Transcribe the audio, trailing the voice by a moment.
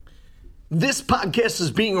This podcast is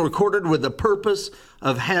being recorded with the purpose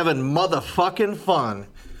of having motherfucking fun.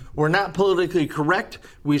 We're not politically correct,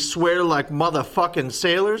 we swear like motherfucking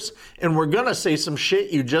sailors, and we're gonna say some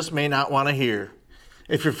shit you just may not want to hear.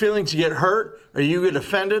 If your feelings get hurt or you get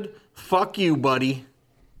offended, fuck you, buddy.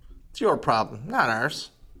 It's your problem, not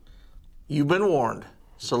ours. You've been warned,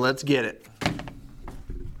 so let's get it.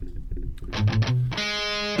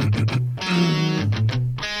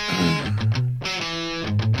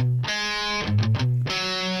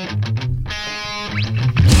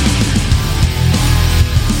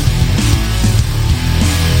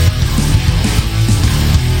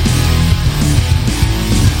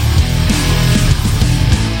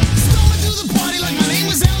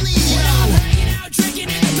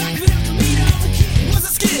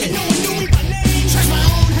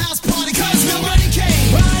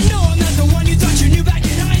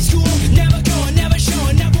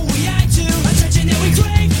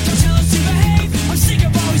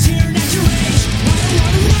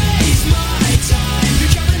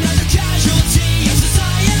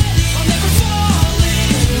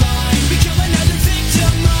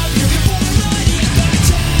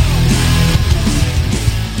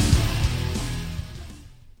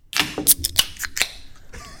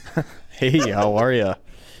 Hey, how are ya?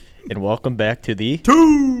 And welcome back to the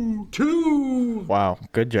Two. Wow,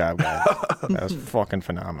 good job, guys. That was fucking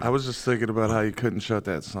phenomenal. I was just thinking about how you couldn't shut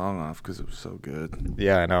that song off because it was so good.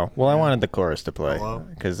 Yeah, I know. Well, I wanted the chorus to play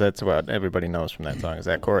because that's what everybody knows from that song is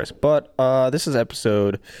that chorus. But this is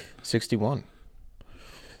episode 61.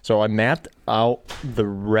 So I mapped out the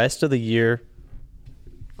rest of the year.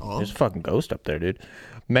 There's a fucking ghost up there, dude.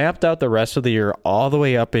 Mapped out the rest of the year all the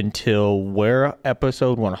way up until where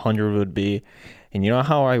episode 100 would be. And you know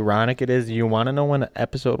how ironic it is? You want to know when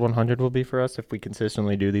episode 100 will be for us if we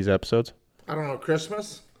consistently do these episodes? I don't know,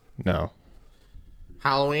 Christmas? No.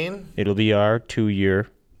 Halloween? It'll be our two-year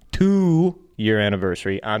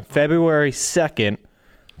anniversary on February 2nd,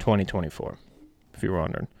 2024, if you're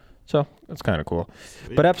wondering. So that's kind of cool.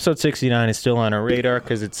 Sweet. But episode 69 is still on our radar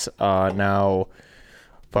because it's now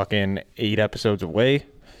fucking 8 episodes away.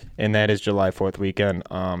 And that is July 4th weekend,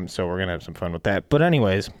 so we're going to have some fun with that. But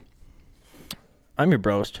anyways, I'm your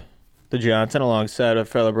brost, the Johnson, alongside a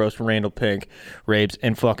fellow brost, Randall Pink, Rabes,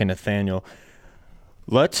 and fucking Nathaniel.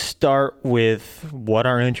 Let's start with what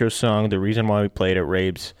our intro song, the reason why we played it,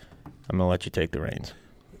 Rabes. I'm going to let you take the reins.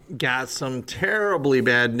 Got some terribly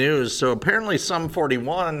bad news. So apparently Sum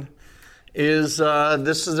 41 is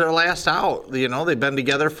this is their last out. You know, they've been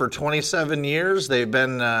together for 27 years. They've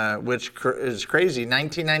been, which is crazy,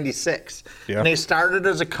 1996. Yeah. And they started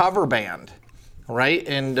as a cover band, right?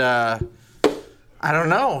 And I don't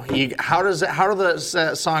know. How does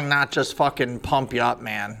that song not just fucking pump you up,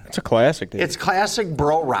 man? It's a classic, dude. It's classic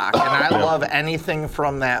bro rock, and I love anything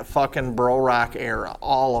from that fucking bro rock era,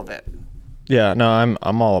 all of it. Yeah, no,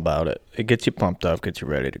 I'm all about it. It gets you pumped up, gets you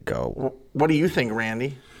ready to go. What do you think,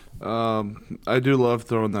 Randy? I do love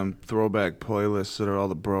throwing them throwback playlists that are all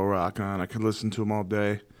the bro rock on. I could listen to them all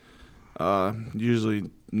day.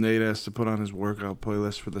 Usually Nate has to put on his workout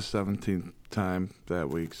playlist for the 17th time that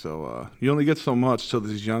week, so you only get so much till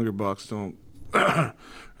these younger bucks don't, or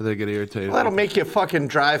they get irritated. Well, that'll make you fucking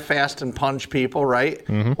drive fast and punch people, right?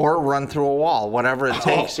 Mm-hmm. Or run through a wall, whatever it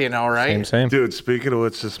takes, you know, right? Same. Dude, speaking of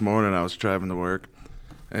which, this morning I was driving to work.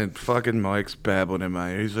 And fucking Mike's babbling in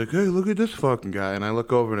my ear. He's like, hey, look at this fucking guy. And I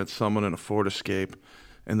look over and it's someone in a Ford Escape,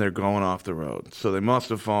 and they're going off the road. So they must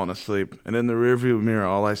have fallen asleep. And in the rearview mirror,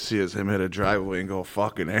 all I see is him hit a driveway and go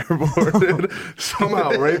fucking airborne, dude.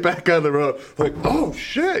 Somehow right back on the road. Like, oh,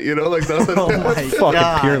 shit. You know, like nothing. Oh, my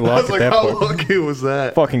fucking pure luck. I was like, how lucky was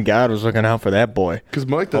that? Fucking God was looking out for that boy. Because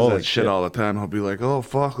Mike does that shit all the time. He'll be like, oh,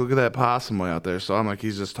 fuck, look at that possum way out there. So I'm like,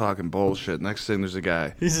 he's just talking bullshit. Next thing, there's a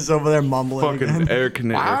guy. He's just over there mumbling. Fucking air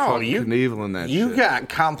Knieveling that shit. You got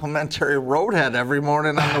complimentary roadhead every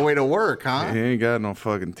morning on the way to work, huh? He ain't got no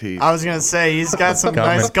fucking teeth. I was going to say, he's got some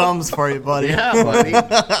nice gums for you, buddy. Yeah, buddy.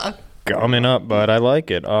 Gumming up, bud. I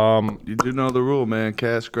like it. You do know the rule, man.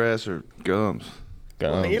 Cast grass or gums.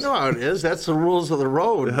 Well, you know how it is. That's the rules of the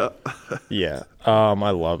road. Yeah.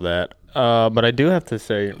 I love that. But I do have to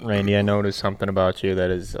say, Randy, I noticed something about you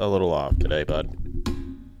that is a little off today, bud.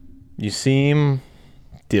 You seem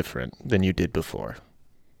different than you did before.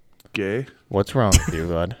 Gay? What's wrong with you,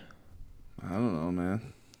 bud? I don't know,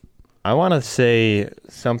 man. I want to say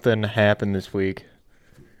something happened this week.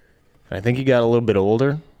 I think you got a little bit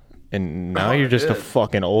older, and now you're just a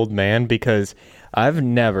fucking old man because I've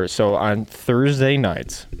never, so on Thursday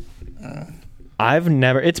nights,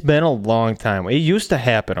 it's been a long time. It used to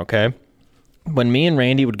happen, okay? When me and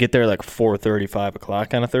Randy would get there like 4:30, 5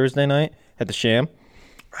 o'clock on a Thursday night at the Sham,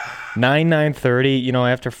 9:30, you know,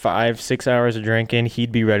 after 5-6 hours of drinking,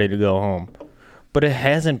 he'd be ready to go home. But it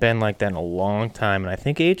hasn't been like that in a long time, and I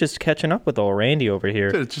think age is catching up with old Randy over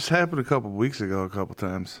here. Dude, it just happened a couple weeks ago a couple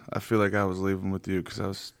times. I feel like I was leaving with you because I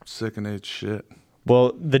was sick and ate shit.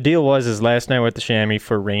 Well, the deal was last night with the chamois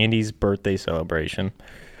for Randy's birthday celebration.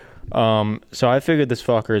 So I figured this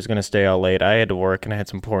fucker is going to stay out late. I had to work, and I had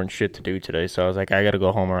some important shit to do today, so I was like, I got to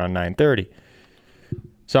go home around 9:30.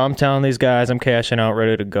 So I'm telling these guys I'm cashing out,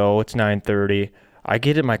 ready to go. It's 9:30. I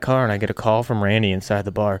get in my car, and I get a call from Randy inside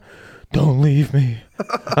the bar. Don't leave me.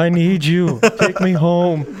 I need you. Take me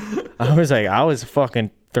home. I was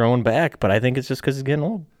fucking thrown back, but I think it's just because he's getting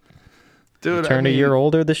old. Dude, You turned a year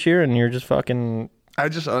older this year, and you're just fucking... I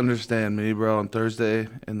just understand me, bro. On Thursday,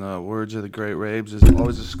 in the words of the great Rabes, is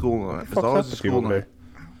always a school night. It's always a school night.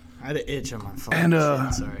 I had an itch on my phone.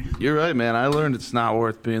 And Sorry. you're right, man. I learned it's not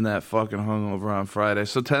worth being that fucking hungover on Friday.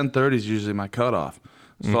 So 10:30 is usually my cutoff.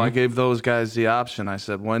 So I gave those guys the option. I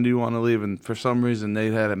said, when do you want to leave? And for some reason,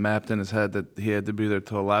 Nate had it mapped in his head that he had to be there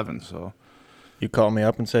till 11. So You called me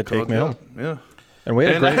up and said, take me home. Yeah. And we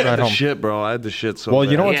had a I great had ride the home. shit, bro. I had the shit so Well,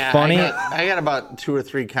 bad. you know what's funny? I got about 2 or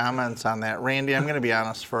 3 comments on that. Randy, I'm going to be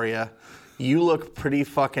honest for you. You look pretty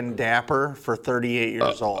fucking dapper for 38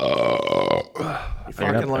 years old. You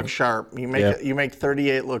fucking look sharp. You make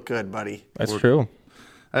 38 look good, buddy. That's true.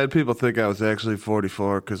 I had people think I was actually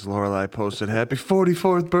 44 because Lorelai posted happy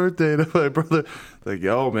 44th birthday to my brother. Like,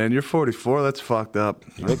 yo, man, you're 44? That's fucked up.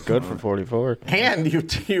 You look good for 44. And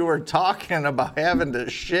you were talking about having to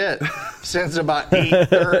shit since about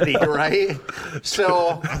 8:30, right?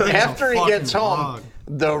 So after he gets home,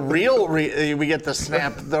 the real we get the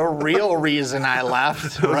snap. The real reason I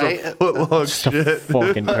left, right? Foot-long shit.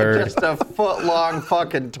 Fucking turd. Just a foot-long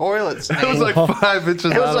fucking toilet snake. It was like 5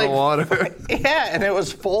 inches out of the water. Yeah, and it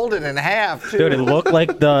was folded in half too. Dude, it looked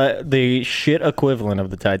like the shit equivalent of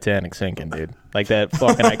the Titanic sinking, dude. Like that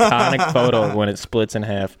fucking iconic photo of when it splits in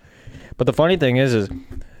half. But the funny thing is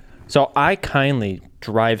so I kindly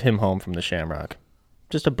drive him home from the Shamrock.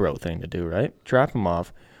 Just a bro thing to do, right? Drop him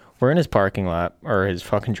off. We're in his parking lot, or his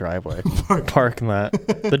fucking driveway. Parking lot.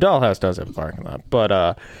 The dollhouse does have a parking lot.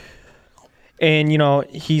 But, and, you know,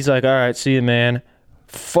 he's like, all right, see you, man.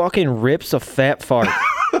 Fucking rips a fat fart.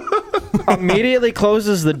 Immediately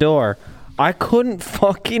closes the door. I couldn't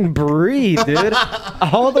fucking breathe, dude.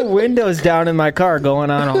 All the windows down in my car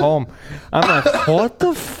going on home. I'm like, what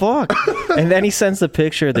the fuck? And then he sends the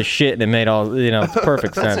picture of the shit, and it made all,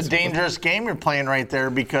 perfect sense. That's a dangerous game you're playing right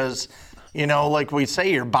there because... You know, like we say,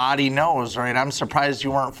 your body knows, right? I'm surprised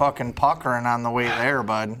you weren't fucking puckering on the way there,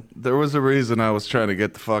 bud. There was a reason I was trying to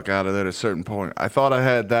get the fuck out of there at a certain point. I thought I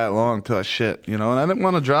had that long till I shit, and I didn't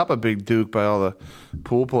want to drop a big duke by all the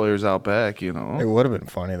pool players out back, It would have been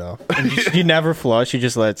funny, though. You never flush, you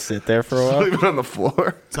just let it sit there for a while. Leave it on the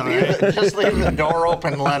floor. Just leave the door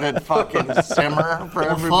open, let it fucking simmer for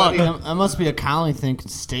everybody. Fuck, that must be a Collie thing,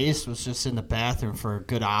 because Stace was just in the bathroom for a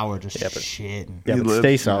good hour just shitting. Yeah, He but lives,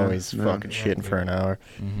 Stace man. always Yeah. fucking shitting for an hour.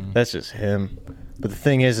 That's just him. But the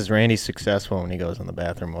thing is Randy's successful when he goes in the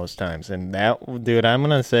bathroom most times. And that, dude, I'm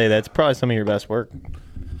going to say that's probably some of your best work.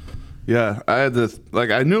 Yeah, I had this,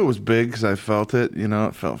 I knew it was big because I felt it,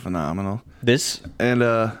 it felt phenomenal. And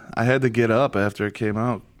I had to get up after it came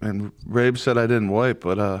out. And Rabe said I didn't wipe,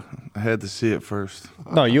 but I had to see it first.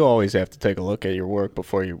 No, you always have to take a look at your work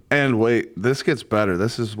before you... And wait, this gets better.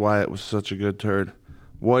 This is why it was such a good turd.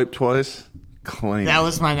 Wipe twice, clean. That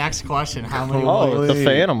was my next question. How many? Oh, the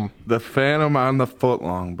Phantom. The Phantom on the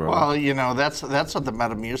footlong, bro. Well, that's what the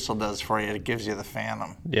Metamucil does for you. It gives you the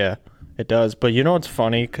Phantom. Yeah, it does. But you know what's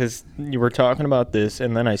funny? Because you were talking about this,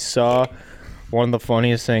 and then I saw one of the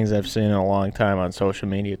funniest things I've seen in a long time on social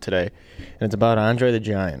media today. And it's about Andre the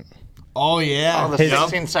Giant. Oh, yeah. Oh, the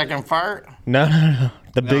 16-second fart? No.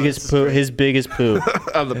 The biggest poo, his biggest poo.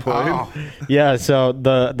 on the plane. Oh, Yeah, so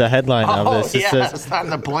the headline of this, it says... on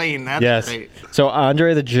the plane. That's Yes. great. So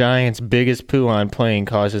Andre the Giant's biggest poo on plane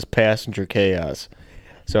causes passenger chaos.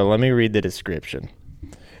 So let me read the description.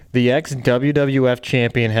 The ex-WWF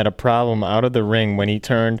champion had a problem out of the ring when he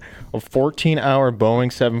turned a 14-hour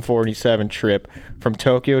Boeing 747 trip from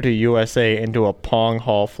Tokyo to USA into a Pong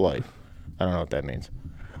Hall flight. I don't know what that means.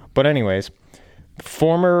 But anyways,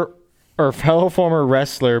 fellow former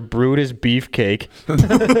wrestler Brutus Beefcake,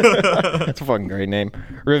 that's a fucking great name,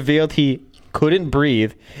 revealed he couldn't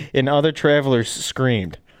breathe, and other travelers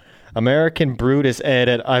screamed. American Brutus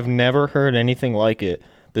added, "I've never heard anything like it.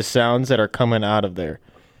 The sounds that are coming out of there."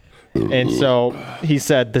 And so he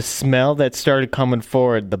said the smell that started coming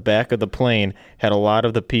forward the back of the plane had a lot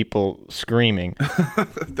of the people screaming.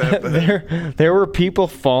 There were people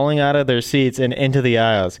falling out of their seats and into the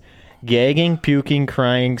aisles. gagging, puking,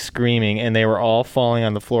 crying, screaming, and they were all falling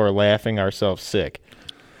on the floor laughing ourselves sick.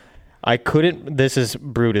 I couldn't, this is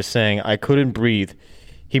Brutus saying, I couldn't breathe.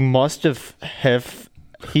 He must have half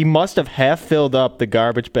filled up the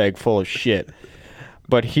garbage bag full of shit.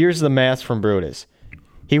 But here's the math from Brutus.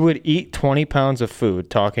 He would eat 20 pounds of food,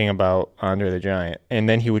 talking about Andre the Giant, and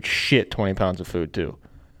then he would shit 20 pounds of food too.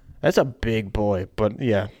 That's a big boy, but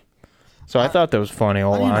yeah. So I thought that was funny,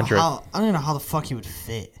 old Andre. I don't even know how the fuck he would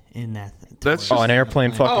fit in that thing. That's an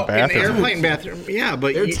airplane fucking bathroom. An airplane bathroom. Yeah,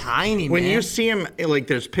 but They're tiny, when man. you see him, like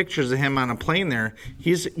there's pictures of him on a plane there,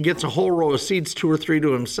 gets a whole row of seats, 2 or 3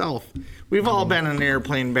 to himself. We've all been in an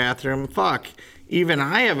airplane bathroom. Fuck. Even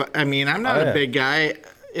I have, I'm not a big guy,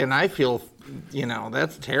 and I feel,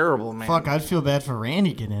 that's terrible, man. Fuck, I'd feel bad for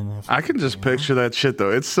Randy getting in there. I can just picture that shit,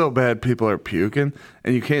 though. It's so bad people are puking,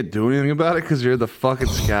 and you can't do anything about it because you're in the fucking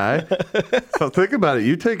sky. So think about it.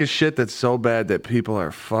 You take a shit that's so bad that people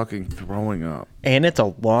are fucking throwing up. And it's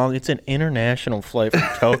an international flight from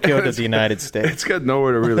Tokyo to the United States. It's got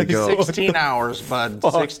nowhere to really go. 16 hours, bud.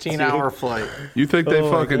 16-hour flight. You think they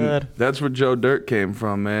God. that's where Joe Dirt came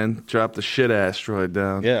from, man. Dropped the shit asteroid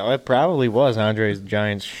down. Yeah, it probably was Andre's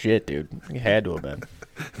Giant's shit, dude. He had to have been.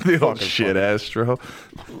 The old shit astro.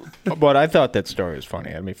 But I thought that story was funny.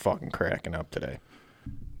 I had me fucking cracking up today.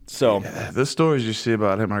 So, The stories you see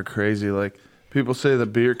about him are crazy. Like, people say the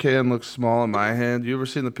beer can looks small in my hand. You ever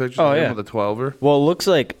seen the pictures of him with a 12er? well, it looks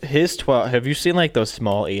like his 12. Have you seen like those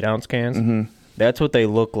small 8-ounce cans? Mm-hmm. That's what they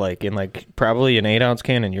look like. In like probably an 8-ounce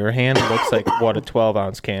can in your hand looks like what a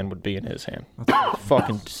 12-ounce can would be in his hand.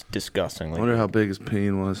 Fucking disgustingly. I wonder how big his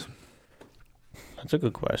peen was. That's a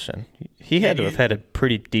good question. He had to have had a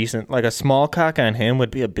pretty decent, like a small cock on him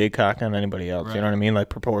would be a big cock on anybody else. Right. You know what I mean? Like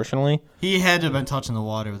proportionally. He had to have been touching the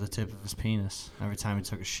water with the tip of his penis every time he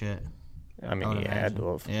took a shit. I mean, he had to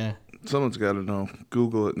have. Yeah. Someone's got to know.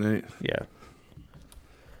 Google it, Nate. Yeah.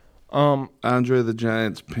 Andre the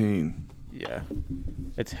Giant's peen. Yeah.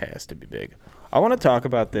 It has to be big. I want to talk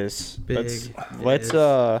about this. Let's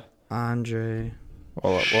Andre.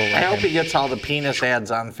 I hope he gets all the penis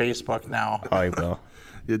ads on Facebook now. Oh, he will.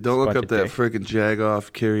 Yeah, don't look up that freaking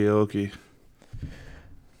Jagoff karaoke.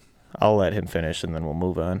 I'll let him finish and then we'll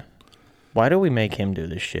move on. Why do we make him do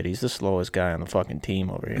this shit? He's the slowest guy on the fucking team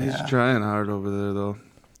over here. He's trying hard over there, though.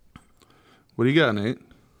 What do you got, Nate?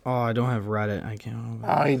 Oh, I don't have Reddit. I can't.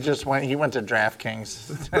 Oh, he went to DraftKings.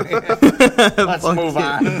 Let's move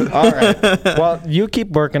on. All right. Well, you keep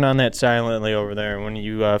working on that silently over there. When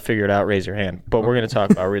you figure it out, raise your hand. But we're going to talk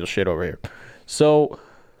about real shit over here. So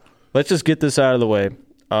let's just get this out of the way.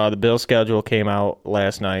 The Bills schedule came out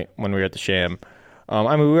last night when we were at the Sham. We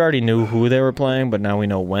already knew who they were playing, but now we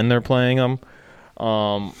know when they're playing them.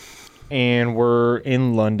 And we're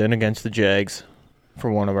in London against the Jags for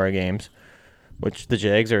one of our games, which the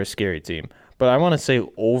Jags are a scary team. But I want to say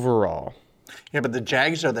overall. Yeah, but the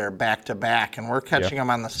Jags are there back-to-back, and we're catching them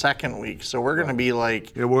on the second week. So we're going to be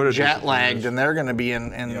like jet-lagged, and they're going to be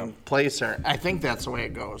in place there. I think that's the way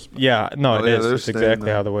it goes. Yeah, no, it is. It's exactly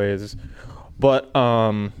how the way it is. But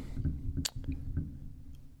I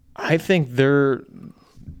think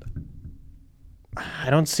I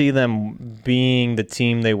don't see them being the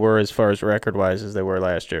team they were as far as record-wise as they were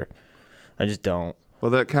last year. I just don't.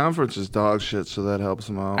 Well, that conference is dog shit, so that helps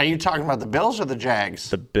them out. Are you talking about the Bills or the Jags?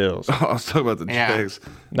 The Bills. Oh, I was talking about the Jags.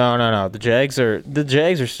 No. The Jags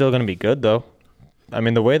are still going to be good, though. I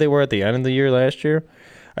mean, the way they were at the end of the year last year,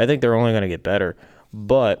 I think they're only going to get better.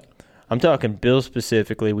 But I'm talking Bills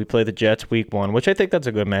specifically. We play the Jets week 1, which I think that's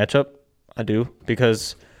a good matchup. I do,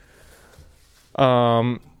 because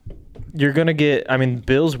you're going to get – I mean,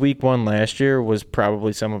 Bills week 1 last year was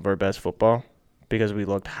probably some of our best football because we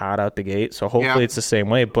looked hot out the gate. So hopefully it's the same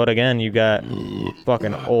way. But, again, you got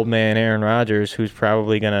fucking old man Aaron Rodgers, who's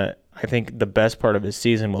probably going to – I think the best part of his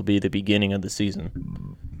season will be the beginning of the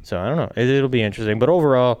season. So, I don't know. It'll be interesting. But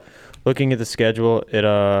overall, looking at the schedule,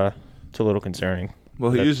 it's a little concerning.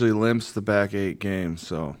 Well, he usually limps the back 8 games,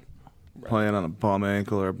 so playing on a bum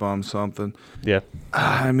ankle or a bum something. Yeah.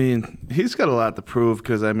 I mean, he's got a lot to prove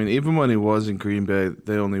because, I mean, even when he was in Green Bay,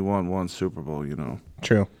 they only won 1 Super Bowl, you know.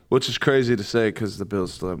 True. Which is crazy to say because the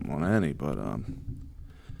Bills still haven't won any, but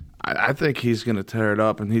I think he's going to tear it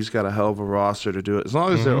up, and he's got a hell of a roster to do it. As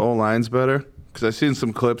long as their O-line's better, because I've seen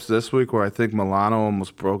some clips this week where I think Milano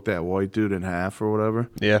almost broke that white dude in half or whatever.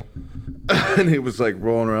 Yeah. And he was, like,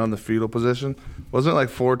 rolling around the fetal position. Wasn't it like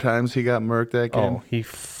 4 times he got murked that game? Oh, he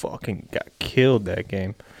fucking got killed that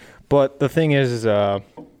game. But the thing is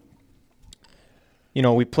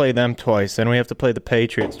we play them twice, then we have to play the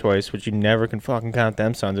Patriots twice, which you never can fucking count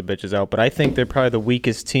them sons of bitches out. But I think they're probably the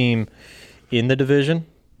weakest team in the division.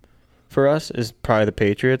 for us is probably the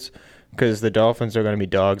Patriots, because the Dolphins are going to be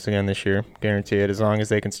dogs again this year, guarantee it, as long as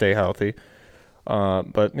they can stay healthy.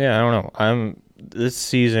 But yeah, I don't know. This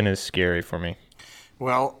season is scary for me.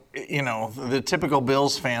 Well, you know, the typical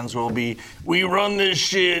Bills fans will be, we run this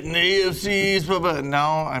shit in the AFCs, but no,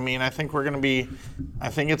 I mean, I think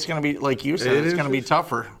it's going to be, like you said, it's going to be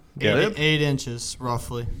tougher. Yeah. 8 inches,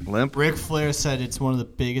 roughly. Limp? Ric Flair said it's one of the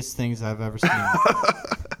biggest things I've ever seen.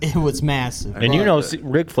 It was massive. And you know,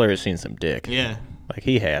 Ric Flair has seen some dick. Yeah. Like,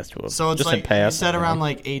 he has to have. So it's just like, in past, he said around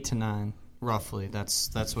like 8 to 9, roughly.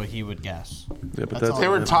 That's what he would guess. Yeah, but That's all. They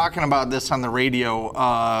were talking about this on the radio.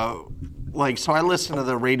 So I listened to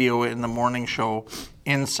the radio in the morning show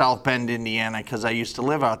in South Bend, Indiana, because I used to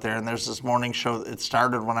live out there. And there's this morning show that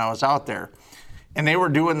started when I was out there. And they were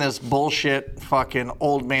doing this bullshit fucking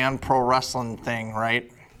old man pro wrestling thing,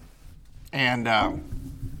 right? And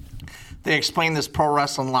they explained this pro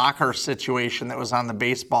wrestling locker situation that was on the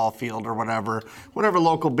baseball field or whatever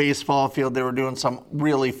local baseball field. They were doing some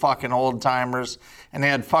really fucking old timers, and they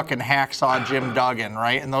had fucking Hacksaw Jim Duggan,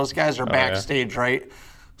 right? And those guys are backstage, right?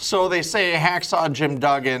 So they say Hacksaw Jim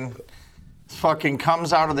Duggan fucking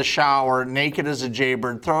comes out of the shower naked as a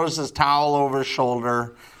jaybird, throws his towel over his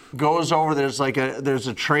shoulder, goes over, there's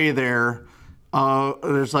a tray there,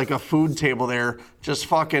 there's like a food table there, just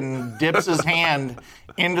fucking dips his hand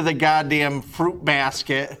into the goddamn fruit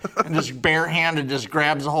basket and just barehanded just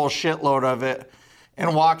grabs a whole shitload of it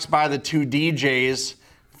and walks by the 2 DJs,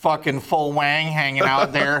 fucking full wang hanging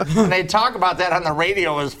out there. And they talk about that on the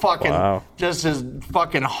radio as fucking just his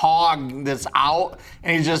fucking hog that's out,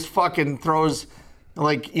 and he just fucking throws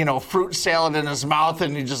like, you know, fruit salad in his mouth,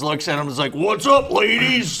 and he just looks at him and is like, "What's up,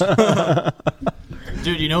 ladies?"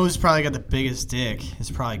 Dude, you know who's probably got the biggest dick? It's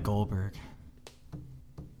probably Goldberg.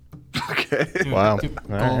 Okay. Dude, Wow. dude,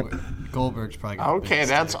 All right. Goldberg's probably got the Okay, biggest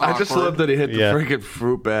that's dick. awkward. I just love that he hit the Yeah. freaking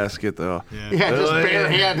fruit basket, though. Yeah, just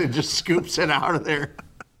barehanded, just scoops it out of there.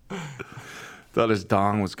 Thought his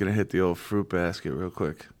dong was going to hit the old fruit basket real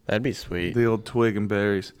quick. That'd be sweet. The old twig and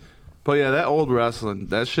berries. But yeah, that old wrestling,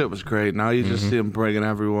 that shit was great. Now you just see them bringing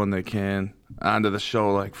everyone they can onto the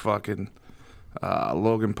show, like fucking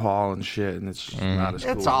Logan Paul and shit, and it's just not as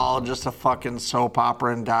cool. It's all just a fucking soap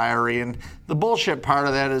opera and diary. And the bullshit part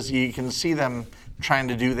of that is you can see them trying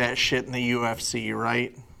to do that shit in the UFC,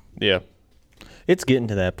 right? Yeah. It's getting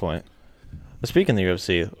to that point. Speaking of the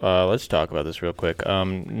UFC, let's talk about this real quick.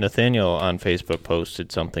 Nathaniel on Facebook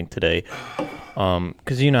posted something today.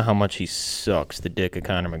 Because you know how much he sucks the dick of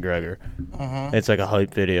Conor McGregor. It's like a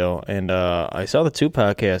hype video. And I saw the 2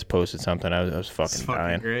 Podcast posted something. I was fucking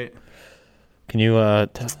dying. Great. Can you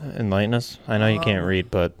enlighten us? I know you can't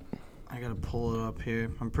read, but I gotta pull it up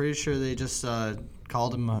here. I'm pretty sure they just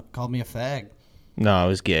called me a fag. no, it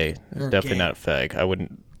was gay. It's You're definitely gay. not fag. I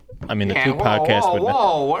wouldn't. I mean, the Yeah, 2 Podcasts would.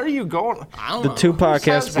 Whoa, where are you going? I don't The know. 2 says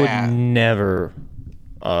Podcasts would that? never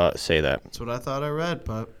say that. That's what I thought I read,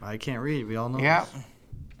 but I can't read. We all know. Yeah, this.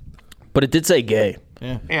 But it did say gay.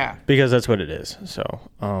 Yeah. yeah. Because that's what it is. So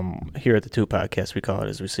here at the 2 Podcast, we call it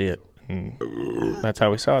as we see it. And that's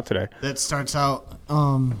how we saw it today That starts out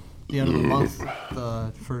the end of the month,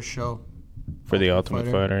 the first show. for the Ultimate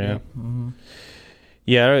Fighter. Yeah. Mm-hmm.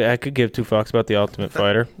 Yeah, I could give 2 fucks about the Ultimate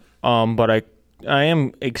Fighter. But I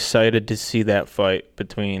am excited to see that fight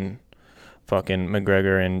between fucking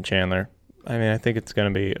McGregor and Chandler. I mean, I think it's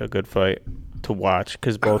going to be a good fight to watch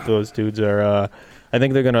because both those dudes are. I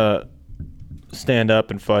think they're going to stand up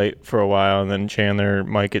and fight for a while, and then Chandler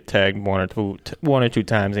might get tagged one or two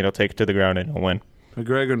times, and he'll take it to the ground and he'll win.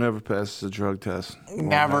 McGregor never passes a drug test.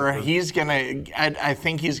 Never. He's gonna. I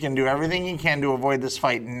think he's gonna do everything he can to avoid this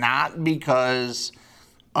fight, not because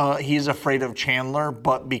he's afraid of Chandler,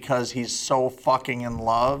 but because he's so fucking in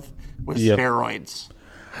love with steroids.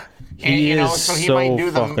 He is so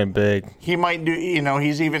fucking big. He might do. You know,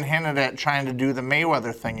 he's even hinted at trying to do the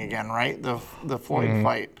Mayweather thing again, right? The Floyd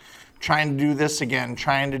fight. Trying to do this again,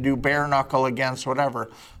 trying to do bare knuckle against whatever.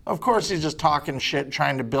 Of course, he's just talking shit,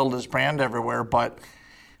 trying to build his brand everywhere, but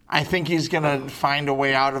I think he's going to find a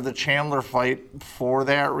way out of the Chandler fight for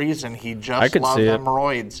that reason. He just loves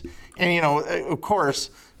hemorrhoids. And, you know, of course,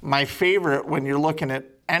 my favorite when you're looking at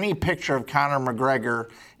any picture of Conor McGregor,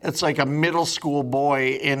 it's like a middle school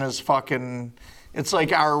boy in his fucking... It's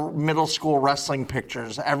like our middle school wrestling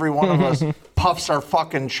pictures. Every one of us puffs our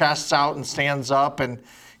fucking chests out and stands up and...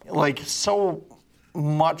 Like, so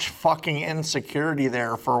much fucking insecurity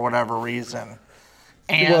there for whatever reason.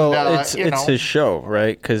 And, well, it's his show,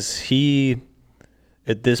 right? Because he,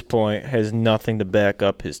 at this point, has nothing to back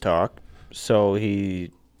up his talk. So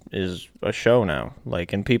he is a show now.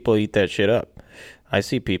 Like, and people eat that shit up. I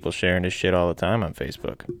see people sharing this shit all the time on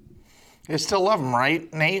Facebook. They still love him,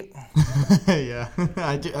 right, Nate? Yeah,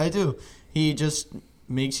 I do. He just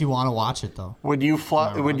makes you want to watch it, though. Would you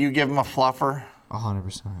give him a fluffer?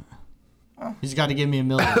 100%. He's got to give me $1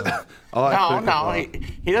 million.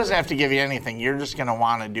 He doesn't have to give you anything. You're just going to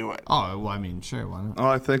want to do it. Oh, well, I mean, sure, why not? All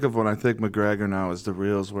I think of when I think McGregor now is the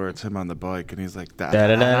reels where it's him on the bike and he's like, da.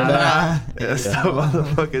 It's the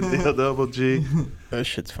motherfucking double G. That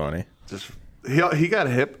shit's funny. Just he got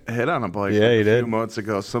hit on a bike a few months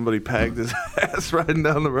ago. Somebody pegged his ass riding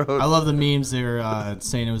down the road. I love the memes. They were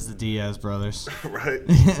saying it was the Diaz brothers. Right.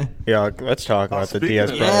 Yeah, let's talk about the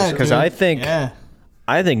Diaz brothers because I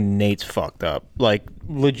think Nate's fucked up. Like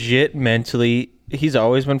legit mentally, he's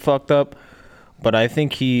always been fucked up, but I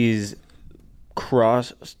think he's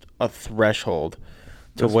crossed a threshold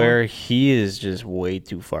to where he is just way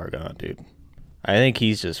too far gone, dude. I think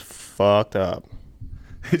he's just fucked up.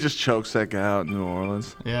 He just chokes that guy out in New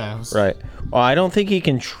Orleans. Yeah. Right. Well, I don't think he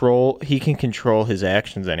can control his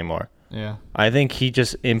actions anymore. Yeah. I think he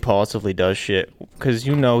just impulsively does shit because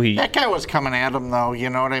That guy was coming at him though.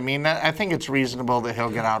 You know what I mean? I think it's reasonable that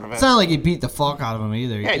he'll get out of it. It's not like he beat the fuck out of him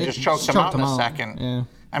either. Yeah, he just choked him out in a second. Yeah.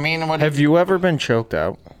 I mean, have you ever been choked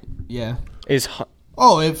out? Yeah. It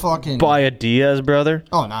fucking by a Diaz brother?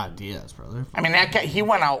 Oh, not Diaz brother. I mean, that guy, he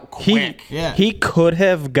went out quick. He could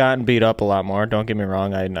have gotten beat up a lot more. Don't get me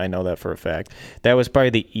wrong. I know that for a fact. That was probably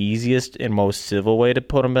the easiest and most civil way to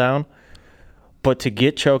put him down. But to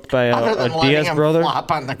get choked by a Diaz brother,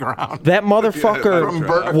 flop on the ground. That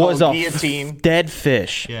motherfucker was a guillotine. Dead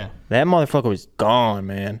fish. Yeah. That motherfucker was gone,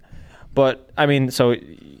 man. But, I mean, so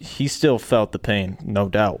he still felt the pain, no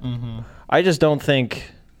doubt. Mm-hmm. I just don't think...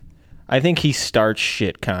 I think he starts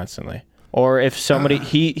shit constantly. Or if somebody...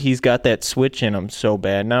 he's got that switch in him so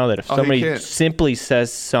bad now that if somebody simply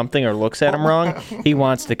says something or looks at him wrong, he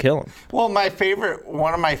wants to kill him. Well,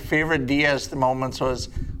 one of my favorite Diaz moments was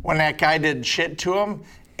when that guy did shit to him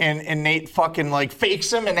and Nate fucking like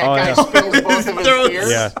fakes him and that guy spills both of his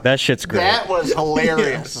beers. Yeah, that shit's great. That was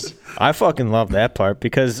hilarious. I fucking love that part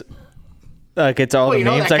because like it's all the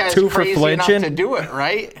memes like two for flinching to do it,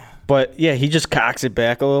 right? But yeah, he just cocks it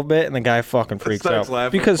back a little bit and the guy fucking freaks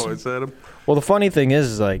out because points at him. Well, the funny thing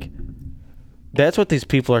is like that's what these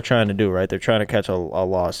people are trying to do, right? They're trying to catch a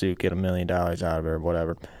lawsuit, get $1 million out of it or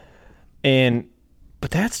whatever. But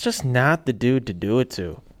that's just not the dude to do it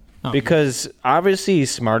to. Oh, because obviously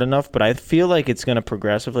he's smart enough, but I feel like it's going to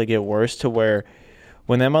progressively get worse to where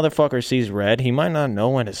when that motherfucker sees red, he might not know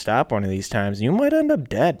when to stop one of these times. You might end up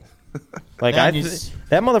dead. Like that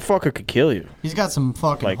motherfucker could kill you. He's got some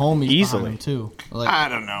fucking homies easily behind him too. I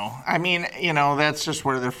don't know. I mean, that's just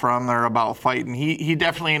where they're from. They're about fighting. He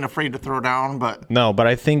definitely ain't afraid to throw down, but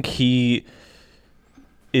I think he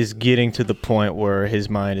is getting to the point where his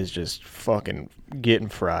mind is just fucking getting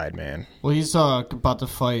fried, man. Well, he's about to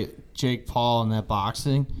fight Jake Paul in that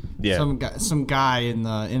boxing. Yeah. Some guy in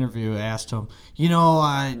the interview asked him,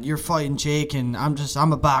 you're fighting Jake, and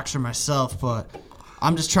I'm a boxer myself, but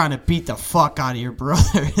I'm just trying to beat the fuck out of your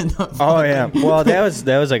brother. Oh yeah. Well, that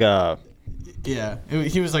was like a. Yeah,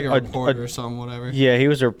 he was like a reporter or something, whatever. Yeah, he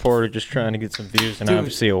was a reporter just trying to get some views, and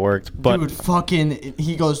obviously it worked. But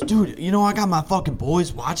he goes, dude, I got my fucking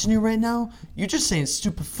boys watching you right now. You're just saying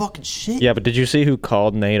stupid fucking shit. Yeah, but did you see who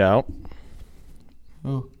called Nate out?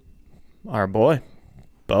 Who? Our boy,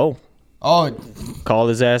 Bo. Oh. Called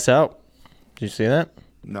his ass out. Did you see that?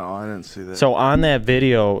 No, I didn't see that. So on that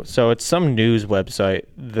video, it's some news website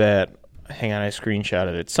that, hang on, I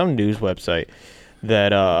screenshotted it. Some news website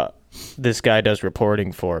that this guy does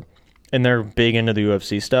reporting for, and they're big into the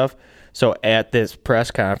UFC stuff. So at this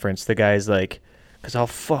press conference, the guy's like, "Cause I'll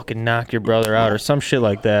fucking knock your brother out," or some shit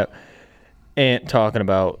like that, and talking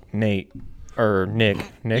about Nate or Nick, or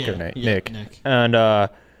Nate, Nick. And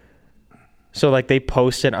so like they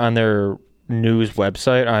posted on their news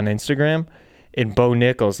website on Instagram. And Bo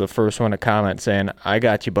Nichols, the first one to comment, saying, "I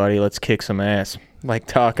got you, buddy. Let's kick some ass." Like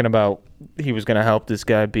talking about he was going to help this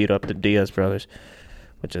guy beat up the Diaz brothers,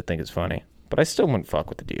 which I think is funny. But I still wouldn't fuck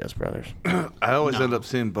with the Diaz brothers. I always end up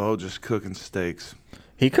seeing Bo just cooking steaks.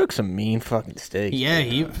 He cooks some mean fucking steaks. Yeah,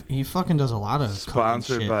 he fucking does a lot of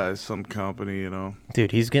sponsored by some company,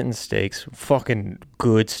 Dude, he's getting steaks, fucking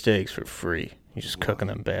good steaks for free. He's just cooking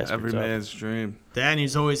them bastards Every man's dream. And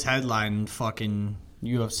he's always headlining fucking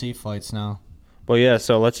UFC fights now. Well, yeah,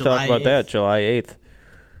 so let's talk about that, July 8th,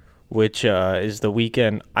 which is the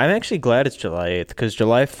weekend. I'm actually glad it's July 8th, because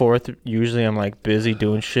July 4th, usually I'm, like, busy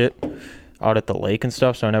doing shit out at the lake and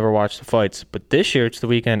stuff, so I never watch the fights. But this year, it's the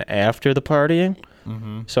weekend after the partying,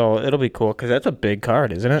 so it'll be cool, because that's a big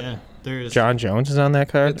card, isn't it? There's John Jones is on that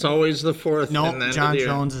card? It's always the fourth. no and then John the-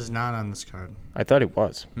 Jones is not on this card. I thought he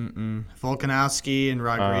was. Volkanovski and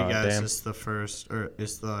Rodriguez damn. is the first, or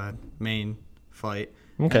is the main fight.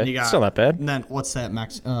 Okay, And you got, still not bad. And then what's that?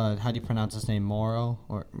 How do you pronounce his name? Moreno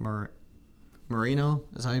or Moreno?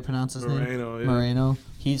 Is how you pronounce his name? Moreno, yeah. Moreno.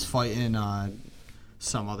 He's fighting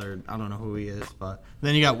some other. I don't know who he is, but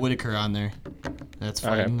then you got Whitaker on there. That's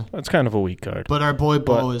fighting. Okay, that's kind of a weak card But our boy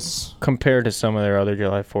Bo is. compared to some of their other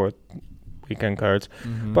July 4th weekend cards.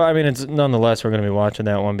 Mm-hmm. But I mean, it's nonetheless we're going to be watching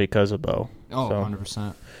that one because of Bo. Oh, So-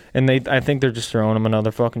 100%. And I think they're just throwing him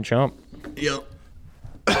another fucking chump. Yep.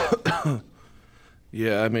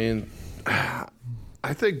 Yeah, I mean,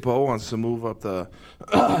 I think Bo wants to move up the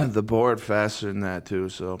the board faster than that too.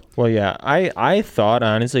 So Well, yeah, I thought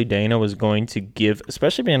honestly Dana was going to give,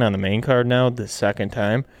 especially being on the main card now the second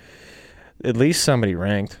time, at least somebody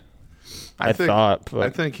ranked. I thought, but I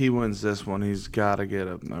think he wins this one. He's got to get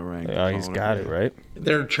a rank. he's got it right.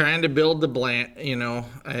 They're trying to build the brand,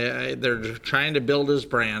 they're trying to build his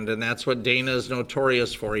brand, and that's what Dana is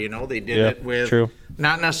notorious for. They did Yeah, it with true.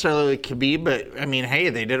 not necessarily with Khabib, but I mean, hey,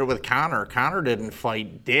 they did it with Conor. Conor didn't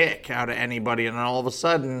fight dick out of anybody, and all of a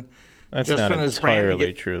sudden, That's just not when his brand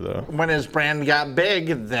entirely true though. when his brand got big,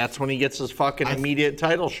 that's when he gets his fucking immediate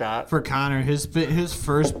title shot. For Connor, his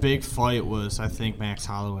first big fight was, I think, Max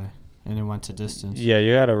Holloway, and it went to distance. Yeah,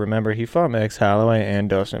 you got to remember he fought Max Holloway and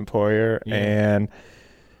Dustin Poirier, and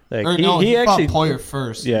like Or he no, he actually fought Poirier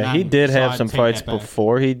first. Yeah, and he then- did so have I'd some take fights that back.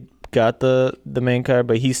 before he got the main card,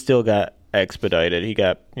 but he still got expedited. He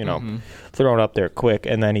got, thrown up there quick,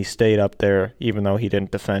 and then he stayed up there even though he didn't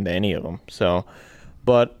defend any of them. So,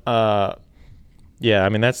 but, yeah, I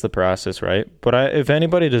mean, that's the process, right? But if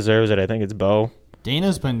anybody deserves it, I think it's Bo.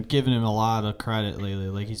 Dana's been giving him a lot of credit lately.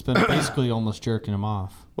 Like, he's been basically almost jerking him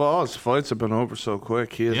off. Well, all his fights have been over so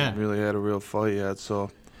quick. He hasn't Yeah. really had a real fight yet.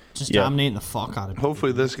 So Just Yeah. dominating the fuck out of him.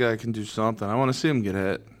 hopefully this guy can do something. I want to see him get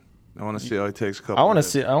hit. I want to see how he takes a couple. I want to hits.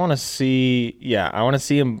 see. I want to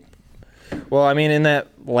see him. Well, I mean, in that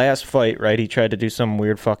last fight, right? He tried to do some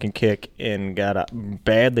weird fucking kick and got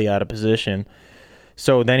badly out of position.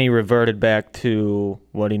 So then he reverted back to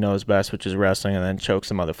what he knows best, which is wrestling, and then chokes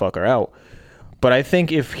the motherfucker out. But I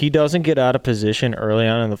think if he doesn't get out of position early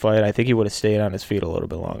on in the fight, I think he would have stayed on his feet a little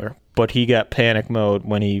bit longer. But he got panic mode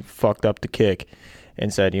when he fucked up the kick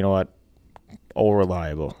and said, you know what? Oh,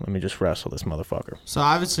 reliable. Let me just wrestle this motherfucker. So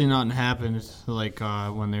obviously nothing happened, like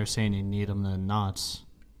when they were saying they need him the nuts.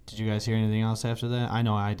 Did you guys hear anything else after that? I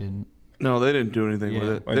know I didn't. No, they didn't do anything Yeah. with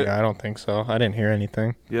it. Well, yeah, I don't think so. I didn't hear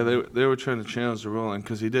anything. Yeah, they were trying to challenge the ruling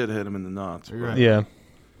because he did hit him in the nuts. but Right. Yeah.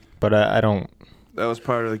 But I don't. That was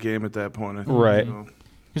part of the game at that point. I think, Right. so.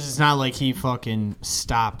 Because it's not like he fucking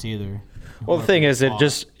stopped either. Well, the thing is,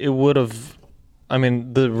 it would have. I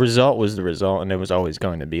mean, the result was the result, and it was always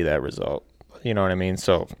going to be that result. You know what I mean?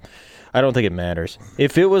 So, I don't think it matters.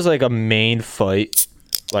 If it was like a main fight,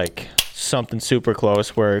 like something super close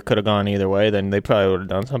where it could have gone either way, then they probably would have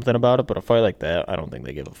done something about it. But a fight like that, I don't think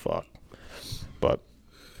they give a fuck. But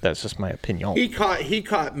that's just my opinion. He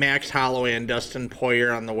caught Max Holloway and Dustin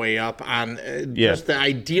Poirier on the way up on just the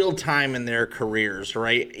ideal time in their careers,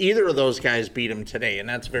 right? Either of those guys beat him today, and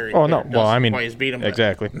that's very Oh, fair. no. Well, Dustin I mean, Poirier's beat him, but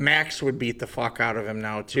exactly. Max would beat the fuck out of him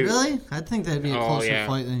now too. Really? I think that'd be a Oh, closer yeah.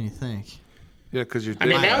 fight than you think. Yeah, because you're. I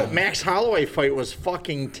mean, thinking- that Max Holloway fight was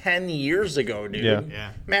fucking 10 years ago, dude. Yeah.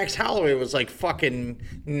 Yeah. Max Holloway was like fucking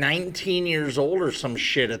 19 years old or some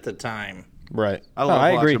shit at the time. Right. I love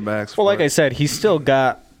I agree. watching Max Well, like fight. I said, he's still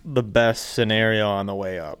got the best scenario on the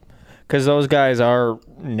way up because those guys are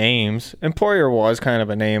names, and Poirier was kind of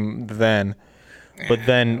a name then, but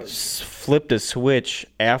then flipped a switch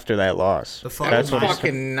after that loss. The fuck- That's That was what.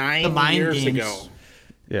 fucking The 9 mind years games. ago.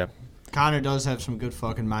 Yeah. Connor does have some good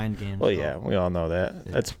fucking mind games. Well, though. yeah, we all know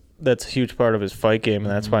that. That's a huge part of his fight game,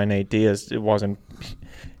 and that's why Nate Diaz. It wasn't.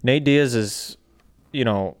 Nate Diaz is,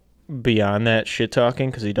 beyond that shit talking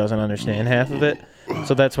because he doesn't understand half of it.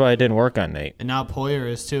 So that's why it didn't work on Nate. And now Poirier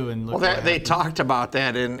is too. And look Well, what they happened. talked about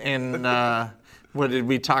that in what did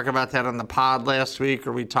we talk about that on the pod last week,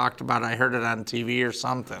 or we talked about? I heard it on TV or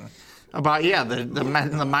something about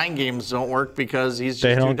the mind games don't work because he's just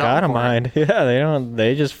They too don't dumb got a for it. mind. Yeah, they don't.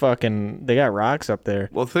 They just fucking. They got rocks up there.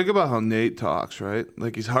 Well, think about how Nate talks, right?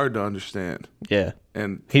 Like he's hard to understand, Yeah,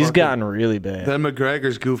 and he's fucking- gotten really bad. Then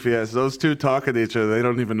McGregor's goofy ass. Those two talking to each other. They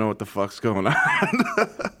don't even know what the fuck's going on.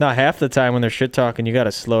 Now, half the time when they're shit talking, you got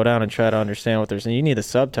to slow down and try to understand what they're saying. You need the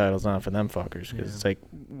subtitles on for them fuckers because it's like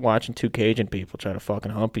watching two Cajun people try to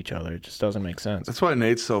fucking hump each other. It just doesn't make sense. That's why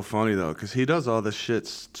Nate's so funny though, because he does all this shit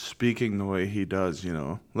speaking the way he does.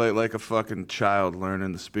 Like a fucking child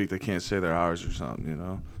learning to speak. They can't say their R's or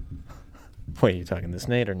something. Wait, you talking this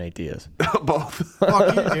Nate or Nate Diaz? Both.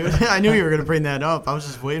 Fuck you, dude. I knew you were going to bring that up. I was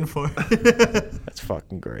just waiting for it. That's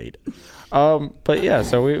fucking great. But yeah,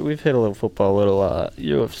 so we've hit a little football, a little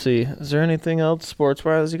UFC. Is there anything else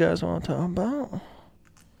sports-wise you guys want to talk about?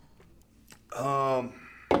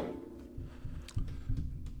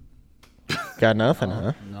 Got nothing,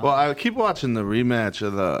 huh? Well, I keep watching the rematch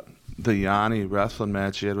of the Yanni wrestling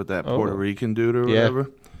match he had with that Puerto Rican dude or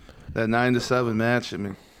whatever. That 9-7 match. I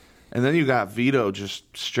mean, and then you got Vito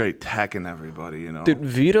just straight teching everybody. You know, Dude,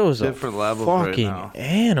 Vito's different a levels right fucking now.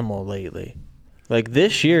 animal lately. Like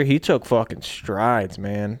this year, he took fucking strides,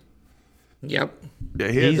 man. Yep. Yeah,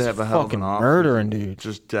 he had He's to have a hell of fucking an off. murdering dudes.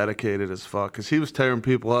 Just dedicated as fuck. Because he was tearing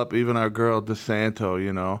people up. Even our girl DeSanto,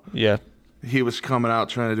 you know. Yeah. He was coming out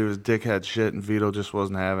trying to do his dickhead shit, and Vito just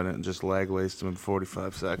wasn't having it and just leg laced him in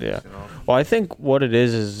 45 seconds. Yeah. You know? Well, I think what it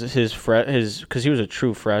is his because he was a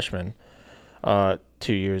true freshman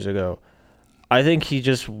 2 years ago. I think he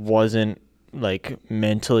just wasn't like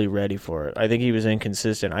mentally ready for it. I think he was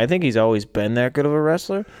inconsistent. I think he's always been that good of a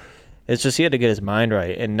wrestler. It's just he had to get his mind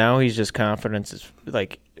right, and now he's just confidence is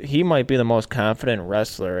like he might be the most confident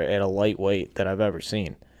wrestler at a lightweight that I've ever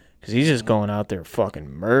seen. Because he's just going out there fucking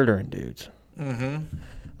murdering dudes. Mm-hmm.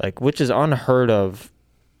 Like, which is unheard of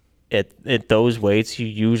at those weights. You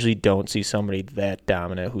usually don't see somebody that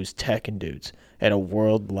dominant who's teching dudes at a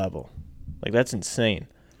world level. Like, that's insane.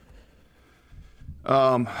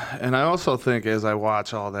 And I also think as I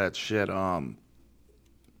watch all that shit,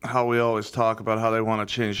 how we always talk about how they want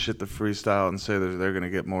to change shit to freestyle and say that they're going to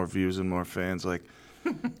get more views and more fans. Like,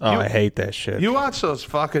 I hate that shit. you watch those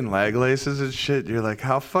fucking leg laces and shit, you're like,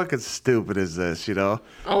 how fucking stupid is this, you know?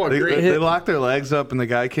 Oh, They, agreed. they lock their legs up and the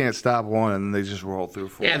guy can't stop one and they just roll through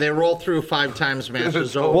four. Yeah, they roll through 5 times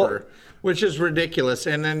matches over, which is ridiculous.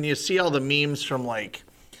 And then you see all the memes from like,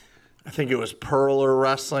 I think it was Pearler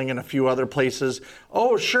Wrestling and a few other places.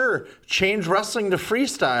 Oh, sure, change wrestling to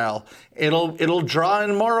freestyle. It'll draw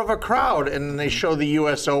in more of a crowd. And then they show the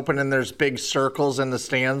U.S. Open and there's big circles in the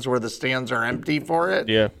stands where the stands are empty for it.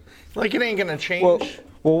 Yeah. Like it ain't gonna change.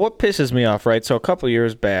 Well, what pisses me off, right? So a couple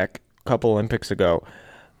years back, a couple Olympics ago,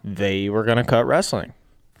 they were going to cut wrestling,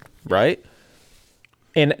 right?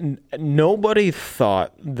 And nobody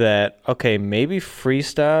thought that, okay, maybe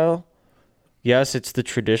freestyle, yes, it's the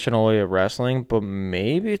traditional way of wrestling, but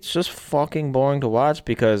maybe it's just fucking boring to watch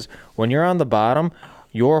because when you're on the bottom,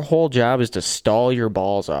 your whole job is to stall your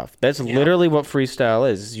balls off. That's literally what freestyle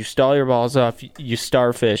is. You stall your balls off, you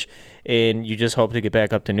starfish, and you just hope to get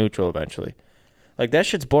back up to neutral eventually. Like, that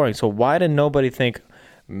shit's boring. So why did nobody think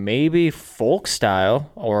maybe folk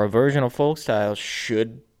style or a version of folk style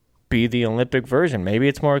should be the Olympic version? Maybe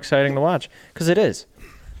it's more exciting to watch. Because it is.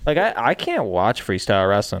 Like, I can't watch freestyle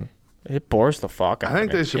wrestling. It bores the fuck out I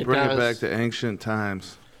think of me. they should bring it back to ancient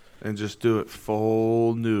times and just do it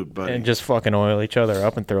full nude, buddy. And just fucking oil each other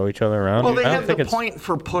up and throw each other around. Well, they I don't have think the it's- point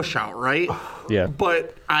for push out, right? Yeah.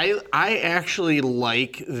 But I actually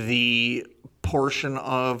like the portion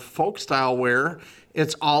of folk style where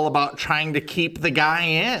it's all about trying to keep the guy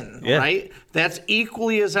in, right? That's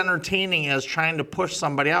equally as entertaining as trying to push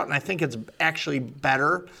somebody out, and I think it's actually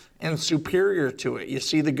better and superior to it. You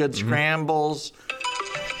see the good scrambles.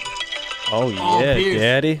 Oh, yeah, beers.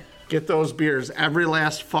 daddy. Get those beers. Every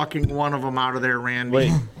last fucking one of them out of there, Randy.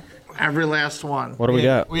 Wait. Every last one. What do we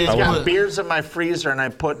got? we I had got put- beers in my freezer, and I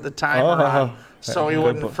put the timer on so he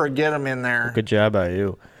wouldn't forget them in there. Good job by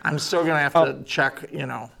you. I'm still going to have to check, you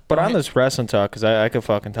know. But on this wrestling talk, because I could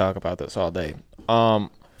fucking talk about this all day.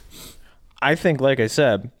 I think, like I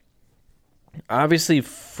said, obviously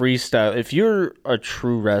freestyle, if you're a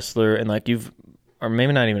true wrestler and like you've, or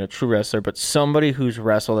maybe not even a true wrestler, but somebody who's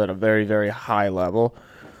wrestled at a very, very high level,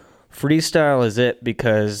 freestyle is it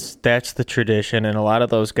because that's the tradition. And a lot of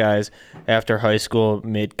those guys after high school,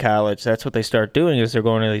 mid-college, that's what they start doing is they're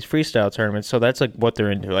going to these freestyle tournaments. So that's like what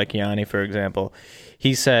they're into. Like Yanni, for example,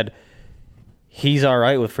 he said he's all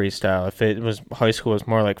right with freestyle. If it was high school, it's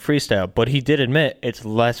more like freestyle. But he did admit it's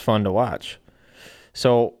less fun to watch.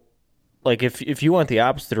 So, like, if you went the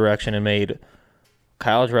opposite direction and made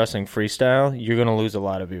college wrestling freestyle, you're going to lose a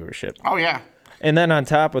lot of viewership. Oh, yeah. And then on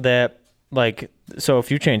top of that, like, so if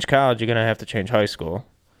you change college, you're going to have to change high school.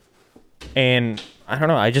 And I don't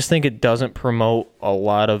know. I just think it doesn't promote a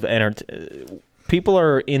lot of people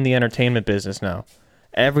are in the entertainment business now.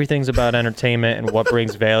 Everything's about entertainment and what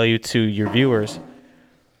brings value to your viewers.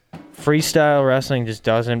 Freestyle wrestling just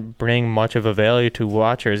doesn't bring much of a value to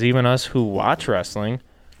watchers. Even us who watch wrestling,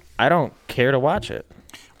 I don't care to watch it.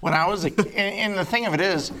 When I was and the thing of it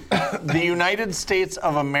is, the United States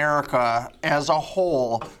of America as a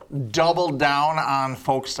whole doubled down on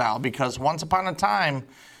folk style because once upon a time,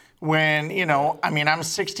 when, I'm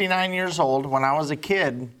 69 years old. When I was a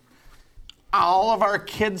kid, all of our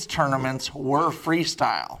kids' tournaments were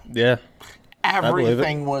freestyle. Yeah.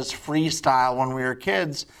 Everything was freestyle when we were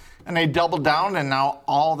kids. And they doubled down, and now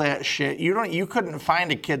all that shit. You couldn't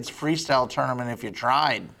find a kids' freestyle tournament if you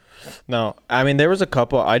tried. No. I mean, there was a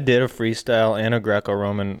couple. I did a freestyle and a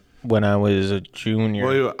Greco-Roman when I was a junior.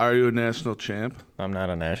 Well, are you a national champ? I'm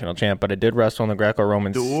not a national champ, but I did wrestle in the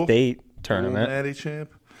Greco-Roman state tournament. Natty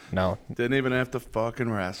champ? No. Didn't even have to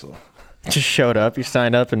fucking wrestle. Just showed up. You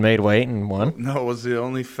signed up and made weight and won. No, I was the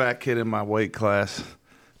only fat kid in my weight class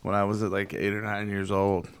when I was at like 8 or 9 years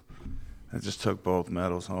old. I just took both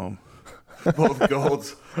medals home. Both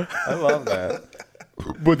golds. I love that.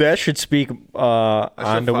 But that should speak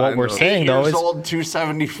on to what we're saying, though. 8 years old,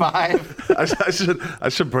 275. I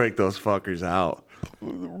should break those fuckers out.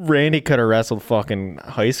 Randy could have wrestled fucking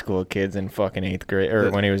high school kids in fucking 8th grade, or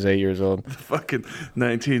when he was 8 years old. Fucking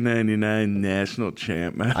 1999 national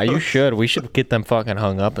champ, man. You should. We should get them fucking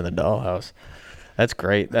hung up in the dollhouse. That's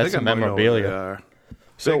great. That's some memorabilia.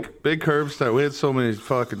 So big Curb started. We had so many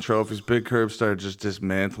fucking trophies. Big Curb started just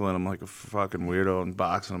dismantling them like a fucking weirdo and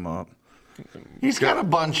boxing them up. He's got a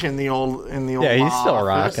bunch in the old. Yeah, he's still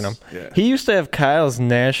office. rocking them. Yeah. He used to have Kyle's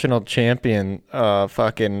national champion,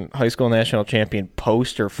 fucking high school national champion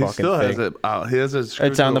poster. He fucking still thing. has it. He has it.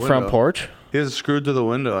 It's on the front porch. He has it screwed to the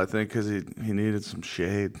window, I think, because he needed some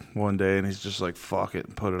shade one day, and he's just like, fuck it,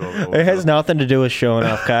 and put it over the window. It has nothing to do with showing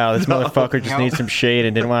off Kyle. This motherfucker just needs some shade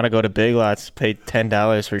and didn't want to go to Big Lots to pay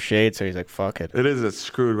 $10 for shade, so he's like, fuck it. It's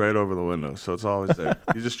screwed right over the window, so it's always there.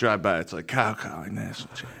 You just drive by, it's like, Kyle,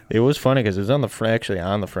 national champ. It was funny because it was actually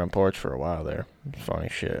on the front porch for a while there. Funny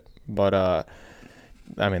shit. But,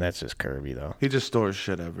 I mean, that's just Kirby, though. He just stores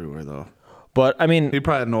shit everywhere, though. But, I mean... He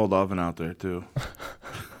probably had an old oven out there, too.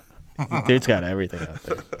 Dude's got everything out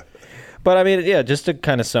there. But, I mean, yeah, just to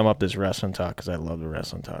kind of sum up this wrestling talk, because I love the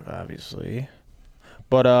wrestling talk, obviously.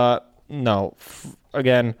 But, no.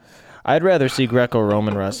 Again, I'd rather see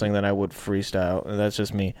Greco-Roman wrestling than I would freestyle. That's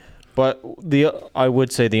just me. But I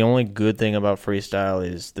would say the only good thing about freestyle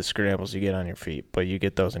is the scrambles you get on your feet. But you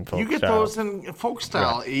get those in folk style. You get those in folk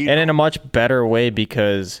style. Right. And in a much better way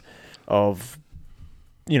because of,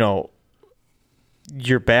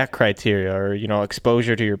 your back criteria or,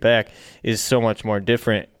 exposure to your back is so much more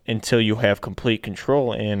different until you have complete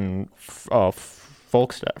control in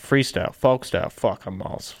folk style, freestyle, folk style. Fuck, I'm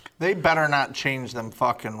lost. They better not change them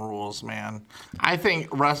fucking rules, man. I think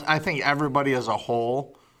everybody as a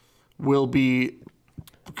whole will be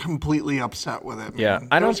completely upset with it. Man. Yeah,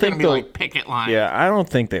 I don't think they'll like picket line. Yeah, I don't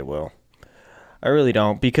think they will. I really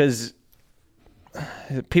don't because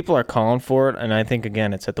people are calling for it, and I think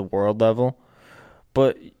again it's at the world level.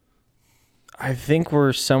 But I think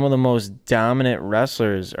where some of the most dominant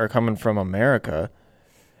wrestlers are coming from America,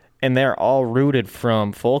 and they're all rooted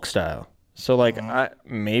from folk style. So,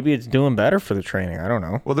 maybe it's doing better for the training. I don't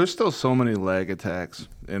know. Well, there's still so many leg attacks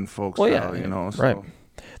in folk style, So. Right.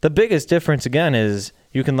 The biggest difference, again, is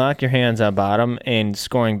you can lock your hands on bottom, and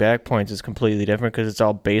scoring back points is completely different because it's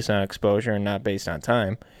all based on exposure and not based on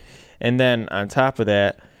time. And then, on top of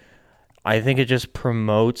that, I think it just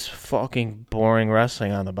promotes fucking boring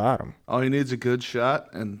wrestling on the bottom. All you need is a good shot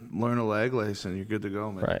and learn a leg lace, and you're good to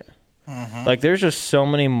go, man. Right. Mm-hmm. Like, there's just so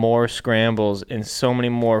many more scrambles and so many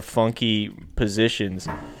more funky positions.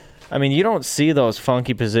 I mean, you don't see those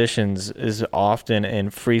funky positions as often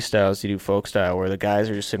in freestyle as you do folk style, where the guys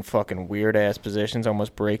are just in fucking weird-ass positions,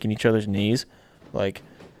 almost breaking each other's knees. Like,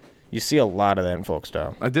 you see a lot of that in folk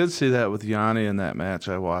style. I did see that with Yanni in that match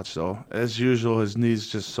I watched, though. As usual, his knees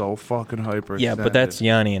just so fucking hyperextended. Yeah, but that's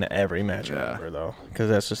Yanni in every match ever, though, because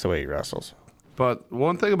that's just the way he wrestles. But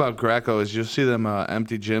one thing about Greco is you'll see them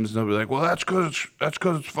empty gyms, and they'll be like, well, that's because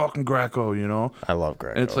it's fucking Greco, I love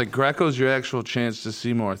Greco. And it's like Greco's your actual chance to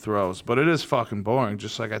see more throws. But it is fucking boring,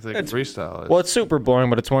 just like I think freestyle is. Well, it's super boring,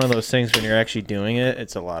 but it's one of those things when you're actually doing it,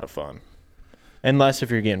 it's a lot of fun. Unless if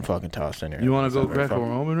you're getting fucking tossed in here. You want to go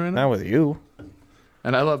Greco-Roman right now? Not with you.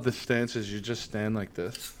 And I love the stances. You just stand like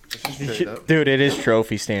this. Just straight up. Dude, it is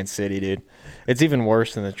trophy stance city, dude. It's even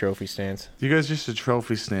worse than the trophy stance. You guys used to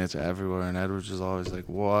trophy stance everywhere, and Edwards was always like,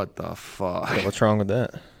 what the fuck? Yeah, what's wrong with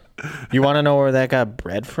that? You want to know where that got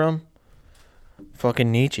bred from?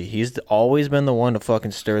 Fucking Nietzsche. He's always been the one to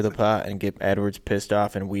fucking stir the pot and get Edwards pissed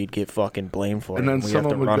off, and we'd get fucking blamed for it. And then we have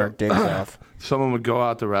to run our dicks off. Someone would go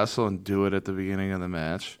out to wrestle and do it at the beginning of the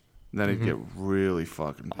match. And then he'd get really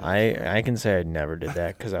fucking pissed. I can say I never did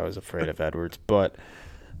that because I was afraid of Edwards, but...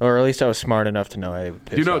 Or at least I was smart enough to know I would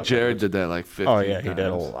piss off Jared Edwards. did that like 50 Oh, yeah, he times. did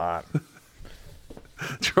a lot.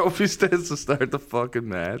 Trophy stance to start the fucking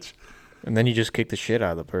match. And then you just kick the shit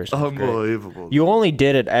out of the person. It's great. Unbelievable. You only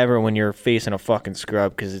did it ever when you're facing a fucking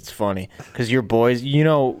scrub because it's funny. Because your boys,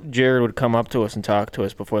 Jared would come up to us and talk to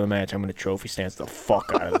us before the match. I'm going to trophy stance the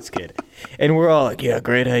fuck out of this kid. And we're all like, yeah,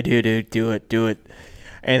 great idea, dude. Do it.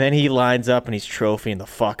 And then he lines up and he's trophying the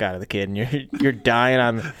fuck out of the kid. And you're dying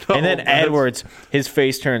on. And then Edwards, his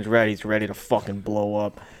face turns red. He's ready to fucking blow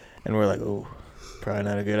up. And we're like, ooh, probably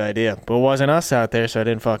not a good idea. But it wasn't us out there, so it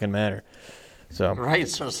didn't fucking matter. So Right,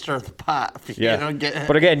 so stir the pot. If yeah. You don't get...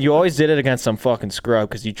 But again, you always did it against some fucking scrub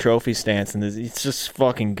because you trophy stance and it's just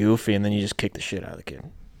fucking goofy, and then you just kick the shit out of the kid.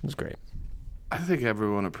 It was great. I think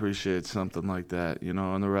everyone appreciates something like that,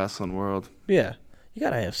 in the wrestling world. Yeah. You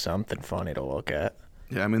gotta have something funny to look at.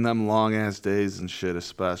 Yeah, I mean, them long-ass days and shit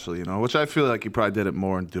especially, which I feel like you probably did it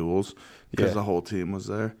more in duels because the whole team was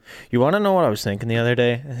there. You want to know what I was thinking the other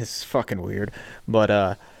day? It's fucking weird.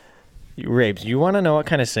 But, Rabes, you want to know what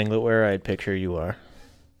kind of singlet wearer I'd picture you are?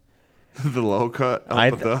 The low cut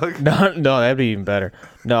alpha dog? No, that'd be even better.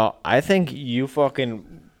 No, I think you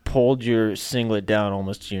fucking pulled your singlet down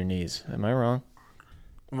almost to your knees. Am I wrong?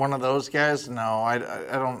 One of those guys? No, I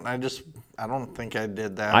don't think I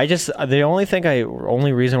did that. The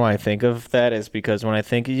only reason why I think of that is because when I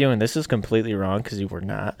think of you, and this is completely wrong because you were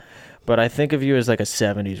not, but I think of you as like a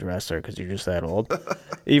 70s wrestler because you're just that old.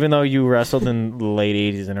 Even though you wrestled in the late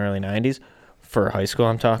 80s and early 90s, for high school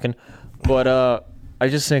I'm talking. But I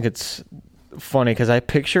just think it's funny because I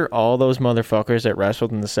picture all those motherfuckers that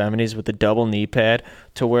wrestled in the 70s with the double knee pad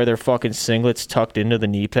to wear their fucking singlets tucked into the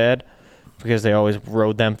knee pad because they always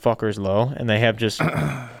rode them fuckers low, and they have just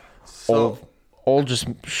old just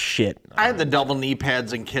shit. I had the double knee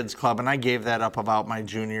pads in kids club, and I gave that up about my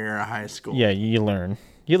junior year of high school. Yeah, you learn.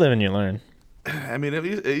 You live and you learn. I mean,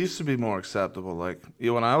 it used to be more acceptable. Like,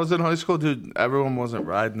 when I was in high school, dude, everyone wasn't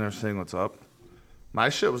riding their singlets up. My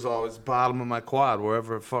shit was always bottom of my quad,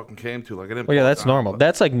 wherever it fucking came to. Like, I didn't. Well, yeah, that's normal.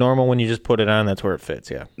 That's like normal when you just put it on. That's where it fits.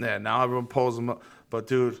 Yeah. Yeah. Now everyone pulls them up. But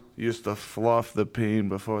dude, used to fluff the peen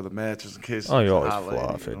before the matches in case. Oh, you always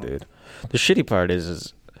fluff it, dude. The shitty part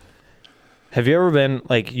is. Have you ever been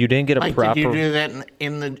like you didn't get a proper? Did you do that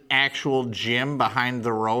in the actual gym behind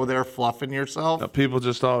the row there, fluffing yourself? Now, people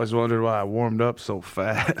just always wondered why I warmed up so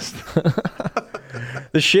fast.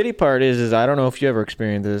 The shitty part is I don't know if you ever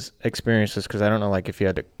experienced this because I don't know like if you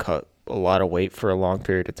had to cut a lot of weight for a long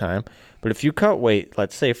period of time. But if you cut weight,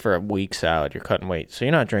 let's say for a week salad, you're cutting weight, so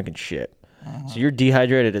you're not drinking shit. So you're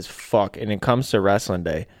dehydrated as fuck, and it comes to wrestling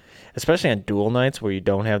day, especially on dual nights where you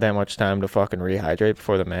don't have that much time to fucking rehydrate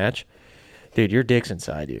before the match. Dude, your dick's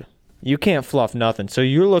inside you. You can't fluff nothing. So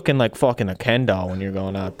you're looking like fucking a Ken doll when you're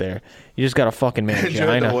going out there. You just got a fucking mangina. You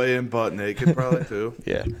had to weigh in butt naked probably too.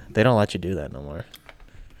 Yeah. They don't let you do that no more.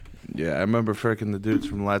 Yeah, I remember freaking the dudes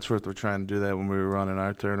from Letchworth were trying to do that when we were running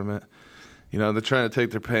our tournament. They're trying to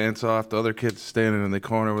take their pants off. The other kid's standing in the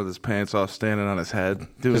corner with his pants off, standing on his head,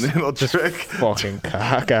 doing the little trick. Fucking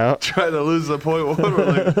cock out. Trying to lose the point one.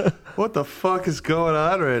 We're like, what the fuck is going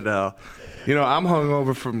on right now? I'm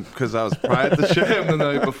hungover because I was pried the sham the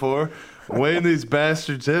night before, weighing these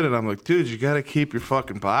bastards in, and I'm like, dude, you got to keep your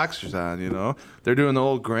fucking boxers on, They're doing the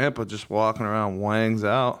old grandpa just walking around wangs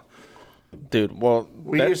out. Dude, well,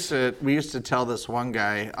 we used to tell this one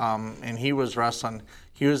guy, and he was wrestling.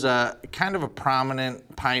 He was a kind of a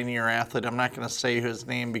prominent pioneer athlete. I'm not going to say his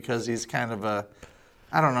name because he's kind of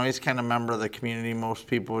he's kind of a member of the community. Most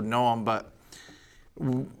people would know him, but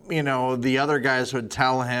the other guys would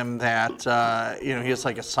tell him that, he was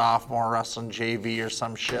like a sophomore wrestling JV or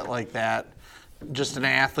some shit like that, just an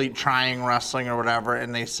athlete trying wrestling or whatever.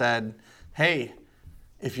 And they said, hey,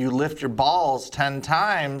 if you lift your balls 10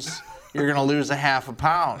 times, you're going to lose a half a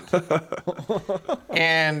pound.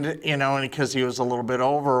 And because he was a little bit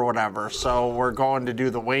over or whatever. So we're going to do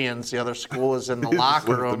the weigh-ins. The other school is in the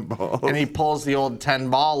locker room. And he pulls the old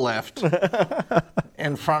 10-ball lift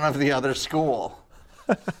in front of the other school.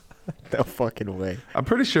 No fucking way. I'm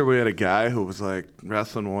pretty sure we had a guy who was like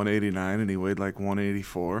wrestling 189 and he weighed like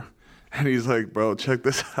 184. And he's like, bro, check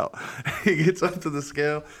this out. He gets up to the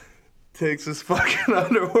scale, takes his fucking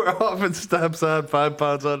underwear off and steps on 5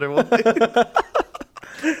 pounds underweight.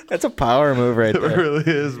 That's a power move right there. It really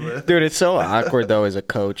is, man. Dude, it's so awkward though as a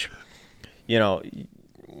coach. You're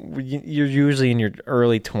usually in your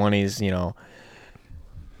early 20s,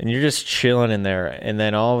 and you're just chilling in there, and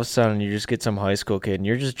then all of a sudden you just get some high school kid, and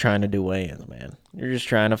you're just trying to do weigh-ins, man. You're just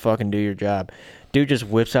trying to fucking do your job. Dude just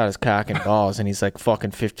whips out his cock and balls, and he's like fucking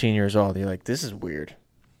 15 years old. You're like, this is weird.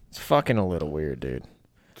 It's fucking a little weird, dude.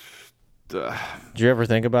 Did you ever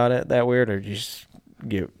think about it that weird, or did you just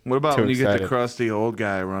get What about too when you excited? get the crusty old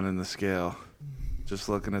guy running the scale, just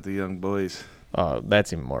looking at the young boys?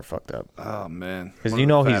 That's even more fucked up. Oh man, Because One you of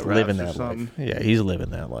know the he's fat living refs or that something. life. Yeah, he's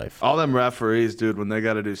living that life. All them referees, dude, when they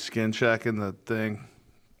got to do skin checking the thing,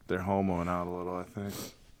 they're homoing out a little. I think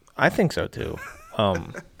I think so too.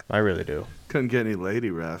 I really do. couldn't get any lady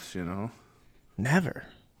refs, you know. Never.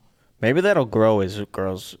 Maybe that'll grow as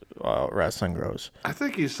girls wrestling grows. I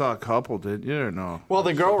think you saw a couple, did you or no? Well,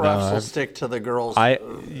 the girl refs will stick to the girls.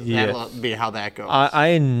 Yeah. That'll be how that goes.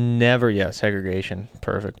 I never, segregation,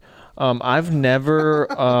 perfect. I've never,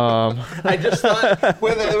 I just thought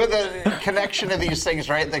with the connection to these things,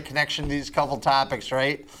 right? The connection to these couple topics,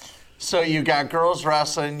 right? So you got girls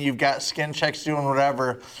wrestling, you've got skin checks doing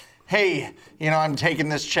whatever. Hey, I'm taking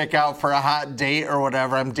this chick out for a hot date or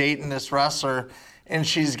whatever. I'm dating this wrestler, and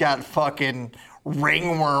she's got fucking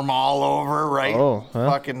ringworm all over, right? Oh, huh?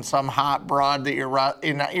 Fucking some hot broad that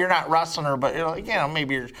you're not wrestling her, but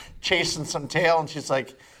maybe you're chasing some tail, and she's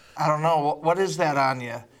like, I don't know, what is that on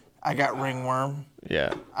you? I got ringworm.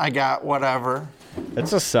 yeah. I got whatever.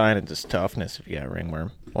 That's a sign of just toughness if you got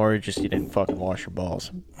ringworm. Or you didn't fucking wash your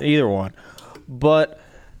balls. Either one. But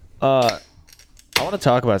I want to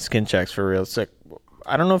talk about skin checks for real. It's like,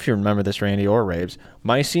 I don't know if you remember this, Randy or Rabes.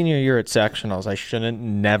 My senior year at sectionals, I shouldn't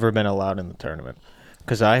never been allowed in the tournament.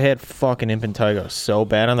 Because I had fucking impetigo so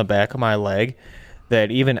bad on the back of my leg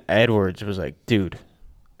that even Edwards was like, dude,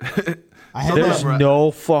 there's no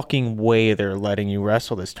fucking way they're letting you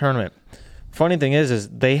wrestle this tournament. Funny thing is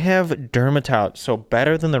they have dermatologists. So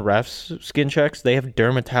better than the refs' skin checks, they have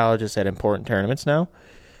dermatologists at important tournaments now.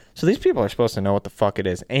 So these people are supposed to know what the fuck it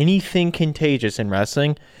is. Anything contagious in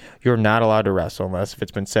wrestling, you're not allowed to wrestle unless if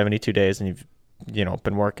it's been 72 days and you've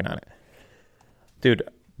been working on it. Dude,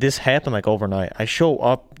 this happened like overnight. I show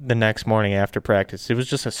up the next morning after practice. It was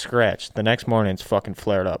just a scratch. The next morning, it's fucking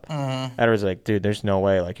flared up. Edward's like, dude, there's no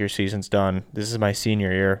way. Like, your season's done. This is my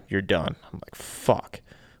senior year. You're done. I'm like, fuck.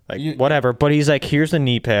 Like, whatever. But he's like, here's the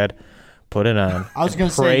knee pad. Put it on. I was gonna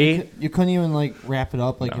say you couldn't even like wrap it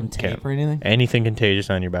up like in tape can't. or anything. Anything contagious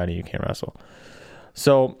on your body, you can't wrestle.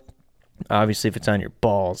 So, obviously, if it's on your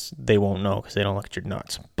balls, they won't know because they don't look at your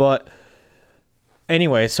nuts. But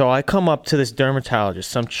anyway, so I come up to this dermatologist,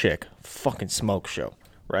 some chick, fucking smoke show,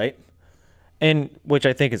 right? And which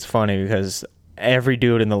I think is funny because every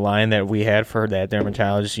dude in the line that we had for that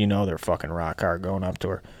dermatologist, they're fucking rock hard going up to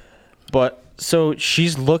her. But so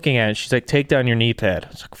she's looking at it. She's like, take down your knee pad.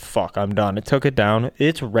 It's like, fuck, I'm done. I took it down.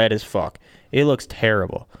 It's red as fuck. It looks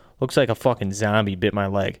terrible. Looks like a fucking zombie bit my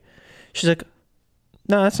leg. She's like,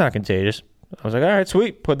 no, that's not contagious. I was like, all right,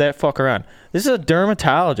 sweet. Put that fucker on. This is a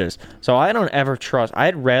dermatologist. So I don't ever trust.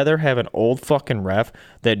 I'd rather have an old fucking ref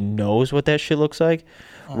that knows what that shit looks like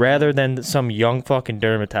rather than some young fucking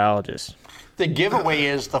dermatologist. The giveaway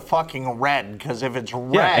is the fucking red, because if it's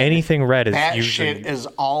red, anything red is that usually shit is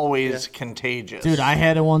always contagious. Dude, I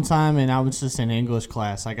had it one time, and I was just in English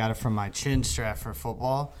class. I got it from my chin strap for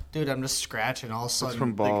football. Dude, I'm just scratching. All of a sudden, It's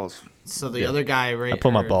from balls. So the other guy, right? I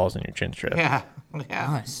put my balls in your chin strap. Yeah.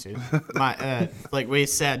 Nice, dude. My we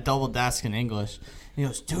sat double desk in English. He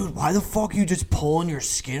goes, dude, why the fuck are you just pulling your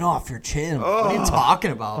skin off your chin? What are you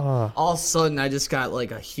talking about? All of a sudden, I just got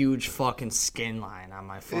like a huge fucking skin line on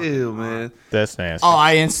my fucking Ew, arm. man. That's nasty. Oh,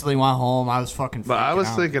 I instantly went home. I was fucking. But I was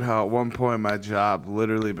out. thinking how at one point my job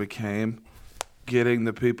literally became getting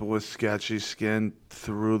the people with sketchy skin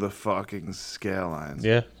through the fucking scale lines.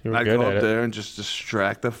 Yeah, you were I'd good go at up it. there and just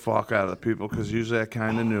distract the fuck out of the people because usually I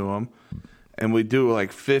kind of knew them. And we do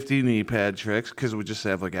like 50 knee pad tricks because we just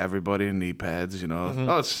have like everybody in knee pads,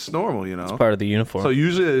 Oh, it's normal, It's part of the uniform. So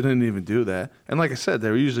usually they didn't even do that. And like I said,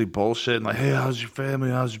 they were usually bullshitting like, hey, how's your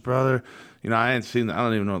family? How's your brother? I ain't seen that. I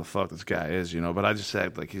don't even know who the fuck this guy is, but I just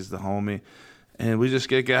act like he's the homie. And we just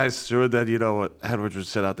get guys through it that, what Edwards would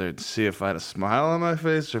sit out there and see if I had a smile on my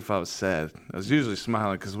face or if I was sad. I was usually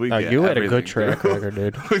smiling because we get you had a everything good track through. record,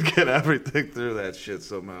 dude. We get everything through that shit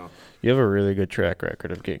somehow. You have a really good track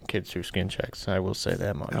record of getting kids through skin checks. I will say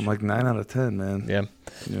that much. I'm like 9 out of 10, man.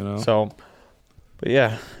 Yeah. So, but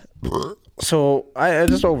yeah. So I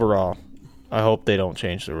just overall, I hope they don't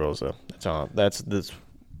change the rules though. That's all. That's this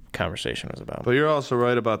conversation was about. But you're also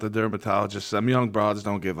right about the dermatologists. Some young broads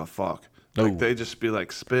don't give a fuck. Like, they just be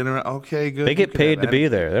like, spin around. Okay, good. They you get can paid have to be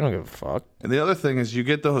there. They don't give a fuck. And the other thing is you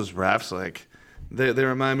get those refs, like, they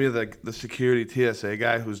remind me of the security TSA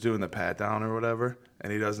guy who's doing the pat down or whatever,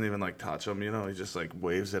 and he doesn't even, like, touch them, he just, like,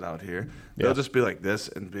 waves it out here. Yeah. They'll just be like this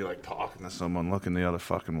and be, like, talking to someone looking the other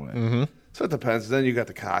fucking way. Mm-hmm. So it depends. Then you got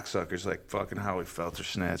the cocksuckers like fucking Howie Felter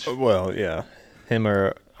Snatch. Well, yeah. Him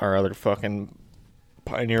or our other fucking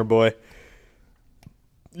pioneer boy.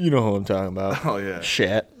 You know who I'm talking about. Oh, yeah.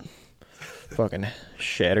 Shat. Fucking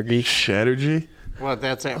Shattergeek. Shatterjee? What,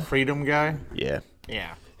 that's that freedom guy? Yeah.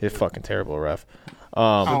 Yeah. He's a fucking terrible ref.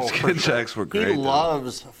 Oh, Skin checks were great. He though.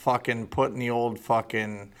 loves fucking putting the old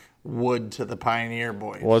fucking wood to the Pioneer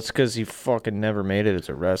boys. Well, it's because he fucking never made it as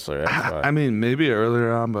a wrestler. That's why. I mean, maybe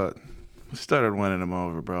earlier on, but we started winning him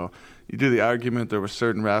over, bro. You do the argument, there were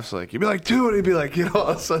certain refs, like, you'd be like, 2, and he'd be like, all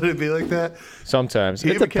of a sudden it'd be like that. Sometimes. He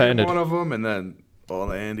It became depended. one of them, and then, well,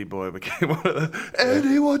 the Andy boy became one of them.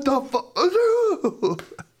 Andy, what the fuck?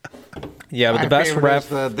 Yeah, but My the best favorite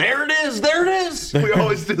ref. is there it is, there it is. We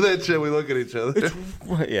always do that shit. We look at each other.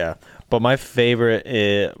 Yeah, but my favorite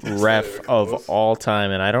ref of all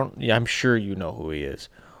time, and I'm sure you know who he is.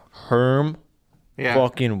 Herm Yeah.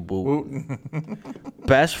 fucking Wooten.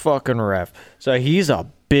 Best fucking ref. So he's a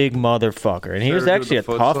big motherfucker, and he was Started actually a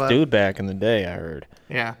doing the foot tough slap? dude back in the day, I heard.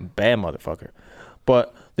 Yeah. Bad motherfucker.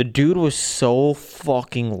 But the dude was so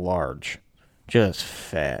fucking large. Just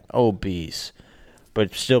fat. Obese.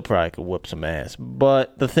 But still probably could whip some ass.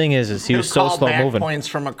 But the thing is he was so Call slow back moving. points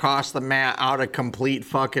from across the mat out of complete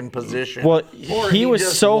fucking position. Well, or he was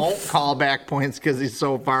just so won't call back points because he's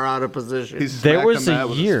so far out of position. There Smacked was him a out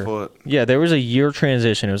with his year. foot. Yeah, there was a year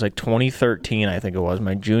transition. It was like 2013, I think it was,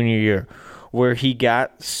 my junior year, where he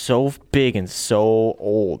got so big and so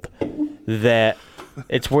old that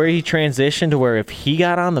it's where he transitioned to where if he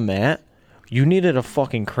got on the mat, you needed a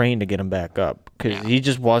fucking crane to get him back up because he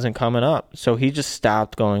just wasn't coming up. So he just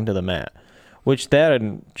stopped going to the mat. Which that,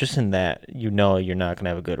 and just in that, you know you're not going to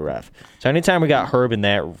have a good ref. So anytime we got Herb in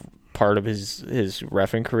that part of his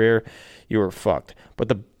reffing career, you were fucked. But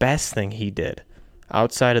the best thing he did,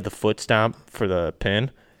 outside of the foot stomp for the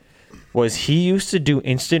pin, was he used to do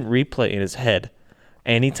instant replay in his head.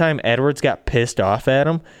 Anytime Edwards got pissed off at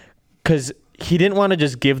him, because he didn't want to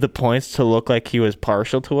just give the points to look like he was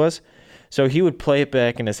partial to us. So he would play it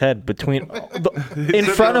back in his head in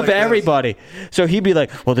front of like everybody. So he'd be like,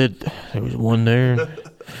 "Well, there was one there,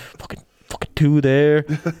 fucking 2 there,"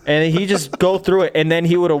 and he just go through it, and then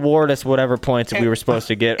he would award us whatever points we were supposed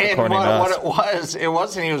to get and according to us. what it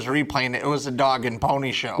wasn't he was replaying it. It was a dog and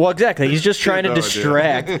pony show. Well, exactly. He's just trying to No idea.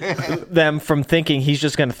 distract them from thinking he's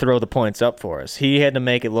just going to throw the points up for us. He had to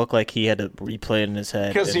make it look like he had to replay it in his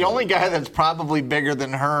head. Because the only guy that's probably bigger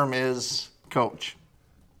than Herm is Coach.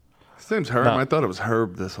 His name's Herm. No. I thought it was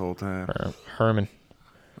Herb this whole time. Herman.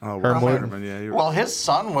 Oh, Herm Wooten. Herman, yeah. You're Well, his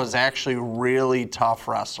son was actually really tough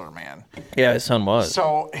wrestler, man. Yeah, his son was.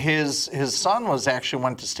 So his son was actually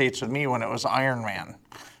went to states with me when it was Iron Man.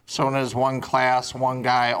 So in his one class, one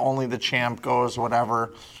guy, only the champ goes,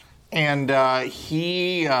 whatever. And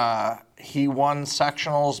he won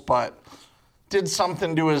sectionals, but did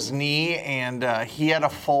something to his knee, and he had a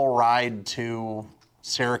full ride to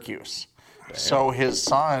Syracuse. So his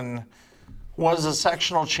son was a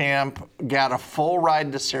sectional champ, got a full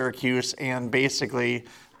ride to Syracuse, and basically,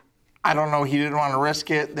 I don't know, he didn't want to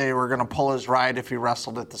risk it. They were going to pull his ride if he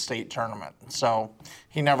wrestled at the state tournament. So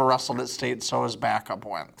he never wrestled at state, so his backup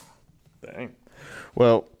went. Dang.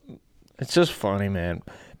 Well, it's just funny, man,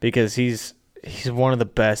 because he's one of the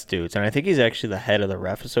best dudes, and I think he's actually the head of the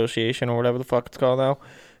ref association or whatever the fuck it's called now.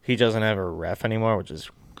 He doesn't have a ref anymore, which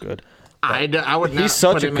is good. I would not He's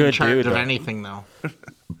such put a him good in charge dude, of though. anything, though.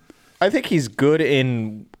 I think he's good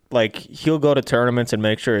in, like, he'll go to tournaments and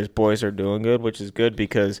make sure his boys are doing good, which is good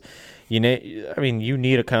because, you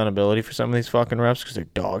need accountability for some of these fucking refs because they're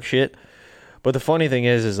dog shit. But the funny thing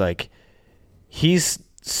is like, he's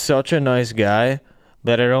such a nice guy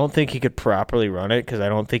that I don't think he could properly run it because I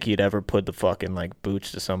don't think he'd ever put the fucking, like,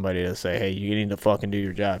 boots to somebody to say, hey, you need to fucking do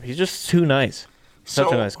your job. He's just too nice. Such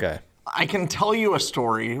So- a nice guy. I can tell you a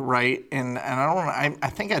story, right? And I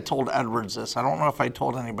think I told Edwards this. I don't know if I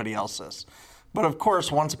told anybody else this. But of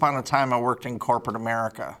course, once upon a time, I worked in corporate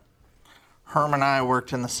America. Herm and I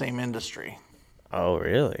worked in the same industry. Oh,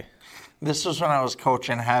 really? This was when I was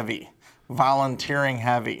coaching heavy, volunteering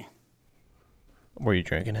heavy. Were you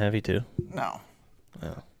drinking heavy, too? No.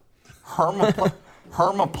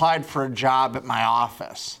 Herm applied for a job at my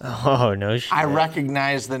office. Oh, no shit. I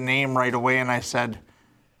recognized the name right away, and I said,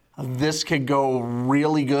 this could go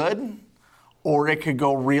really good, or it could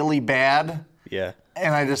go really bad. Yeah.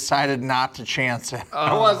 And I decided not to chance it.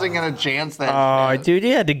 I wasn't going to chance that. Oh, shit. dude,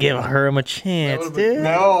 you had to give Herm a chance, dude.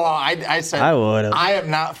 No, I said, I would've. I am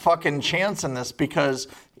not fucking chancing this because,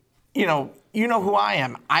 you know who I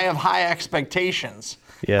am. I have high expectations.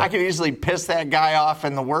 Yeah. I could easily piss that guy off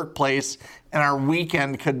in the workplace, and our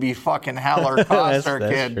weekend could be fucking hell or cost our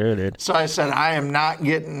That's kid. true, dude. So I said, I am not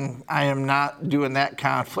doing that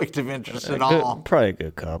conflict of interest at all. Probably a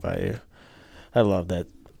good call by you. I love that.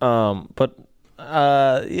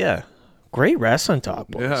 Yeah, Great wrestling talk,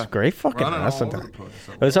 boys. Yeah. Great fucking Running all wrestling over talk. the place.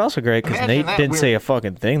 It was also great because Imagine Nate that. didn't We say were- a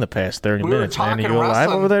fucking thing the past 30 we were minutes, man. Are talking you alive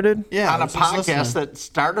wrestling. over there, dude? Yeah, On I a was just podcast listening. that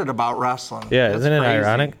started about wrestling. Yeah, It's isn't it crazy.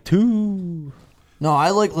 ironic? Too. No,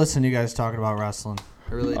 I like listening to you guys talking about wrestling.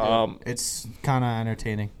 I really do. It's kind of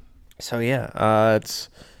entertaining. So yeah, it's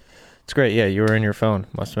great. Yeah, you were in your phone.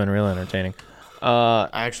 Must have been real entertaining. I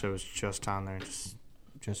actually was just on there,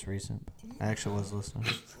 just recent. I actually was listening.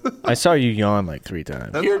 I saw you yawn like 3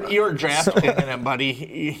 times. You're DraftKinging it,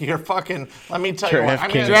 buddy. You're fucking. Let me tell you what.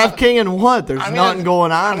 DraftKing. Draft King and what? There's I'm nothing gonna-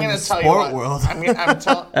 going on I'm in gonna the tell you sport what. world.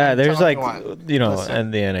 There's like, what.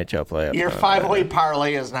 and the NHL playoffs. Your 5-way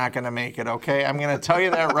parlay is not going to make it, okay? I'm going to tell you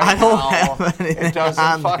that right I don't now. have anything It doesn't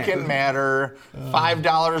on there. fucking matter.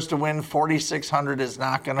 $5 to win 4,600 is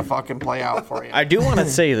not going to fucking play out for you. I do want to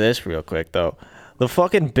say this real quick though. The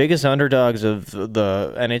fucking biggest underdogs of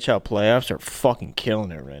the NHL playoffs are fucking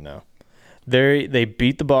killing it right now. They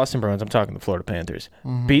beat the Boston Bruins. I'm talking the Florida Panthers.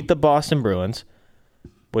 Beat the Boston Bruins,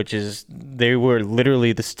 which is they were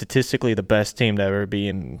literally statistically the best team to ever be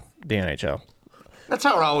in the NHL. That's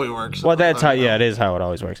how it always works. Well, that's how. Yeah, it is how it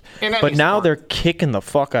always works. In any But now sport. they're kicking the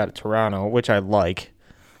fuck out of Toronto, which I like,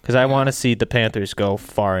 because I want to see the Panthers go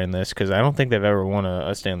far in this, because I don't think they've ever won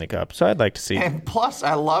a Stanley Cup. So I'd like to see. And plus,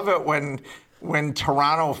 I love it when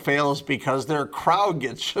Toronto fails because their crowd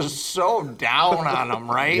gets just so down on them,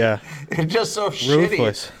 right? Yeah. It's just so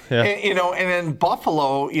Ruthless, shitty. yeah. And, and in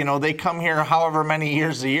Buffalo, they come here however many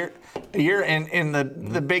years a year, and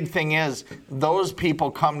the big thing is those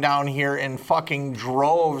people come down here in fucking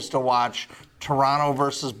droves to watch Toronto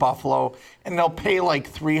versus Buffalo, and they'll pay like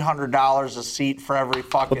 $300 a seat for every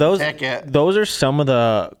fucking ticket. Those are some of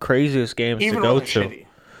the craziest games Even to go when to. they're shitty.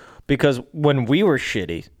 Because when we were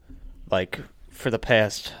shitty, like for the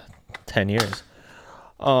past 10 years,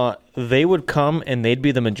 they would come and they'd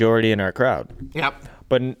be the majority in our crowd. Yep.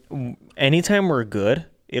 But anytime we're good,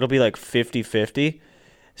 it'll be like 50-50.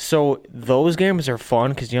 So those games are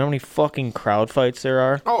fun because you know how many fucking crowd fights there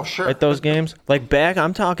are? Oh, sure. At those games? Like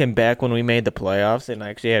I'm talking back when we made the playoffs and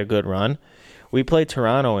actually had a good run. We played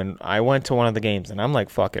Toronto and I went to one of the games and I'm like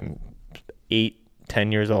fucking 8,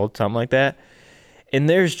 10 years old, something like that. And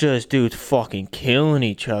there's just dudes fucking killing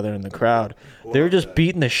each other in the crowd. They're just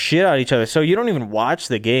beating the shit out of each other. So you don't even watch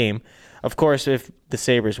the game. Of course, if the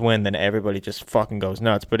Sabres win, then everybody just fucking goes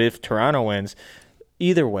nuts. But if Toronto wins,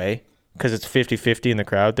 either way, because it's 50-50 in the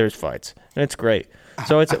crowd, there's fights. And it's great.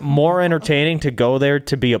 So it's more entertaining to go there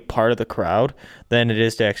to be a part of the crowd than it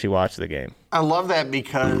is to actually watch the game. I love that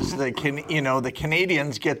because the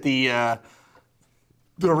Canadians get the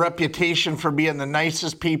reputation for being the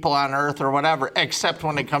nicest people on earth or whatever, except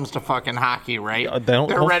when it comes to fucking hockey, right? They're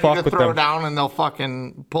ready fuck to with throw them. down and they'll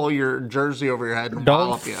fucking pull your jersey over your head and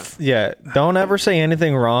wallop you. Don't ever say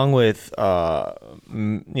anything wrong with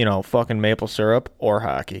fucking maple syrup or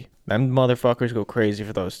hockey. Them motherfuckers go crazy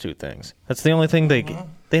for those two things. That's the only thing they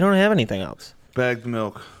don't have anything else. Bagged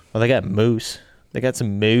milk. Well, they got moose. They got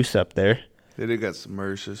some moose up there. They did got some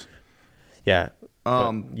mercies. Yeah.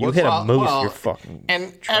 You what's hit a Well, moose, well, you're fucking.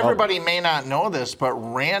 And trouble. everybody may not know this, but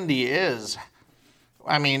Randy his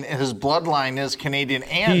bloodline is Canadian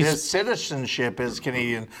and He's- his citizenship is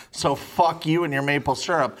Canadian. So fuck you and your maple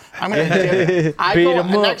syrup. I'm gonna Beat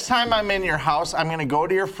 'em up. next time I'm in your house, I'm gonna go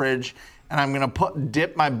to your fridge and I'm gonna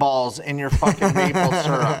dip my balls in your fucking maple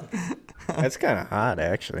syrup. That's kind of hot,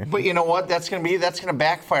 actually. But you know what? That's gonna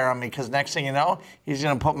backfire on me because next thing you know, he's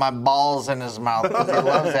gonna put my balls in his mouth because he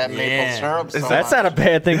loves that maple syrup. So That's much. not a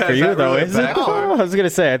bad thing for is you, that though, really is it? bad? I was gonna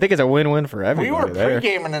say, I think it's a win-win for We everybody. were there.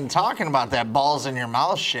 pre-gaming and talking about that balls in your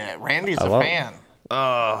mouth shit. Randy's a love it. fan.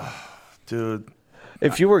 Dude,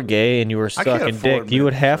 If you were gay and you were can't sucking dick, afford you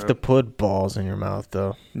would maple have to syrup. put balls in your mouth,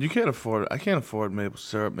 though. you can't afford. I can't afford maple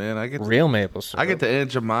syrup, man. Real maple syrup. I get the Aunt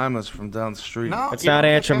Jemima's from down the street. No, It's you not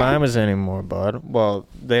don't Aunt get that? Jemima's anymore, bud. Well,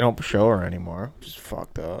 they don't show her anymore. Just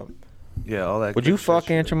fucked up. Yeah, all that. Would good you shit. fuck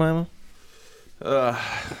Aunt Jemima?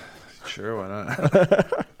 Sure, why not?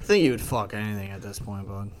 I think you would fuck anything at this point,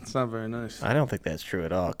 bud. It's not very nice. I don't think that's true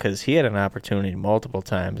at all, because he had an opportunity multiple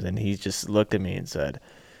times, and he just looked at me and said,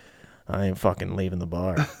 I ain't fucking leaving the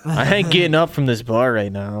bar. I ain't getting up from this bar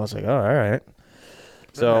right now. I was like, oh, all right.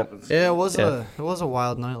 So, Yeah, it was Yeah. a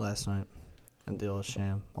wild night last night at the old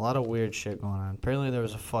Sham. A lot of weird shit going on. Apparently there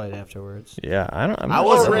was a fight afterwards. yeah, I'm I not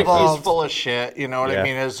wasn't sure. Or Ricky's involved. full of shit. You know what Yeah. I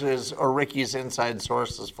mean? Or Ricky's inside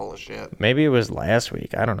source is full of shit. Maybe it was last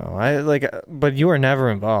week. I don't know. But you were never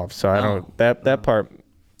involved, so I don't. That part,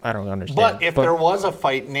 I don't understand. But if there was a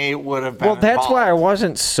fight, Nate would have been. well, that's why I involved.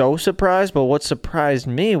 wasn't so surprised. But what surprised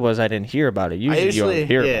me was I didn't hear about it. Usually, you don't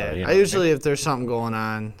hear about it. You know I usually, if there's something going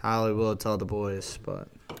on, I will tell the boys. But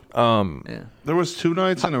Yeah. There was 2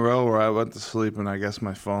 nights in a row where I went to sleep and I guess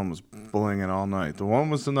my phone was blinging all night. The one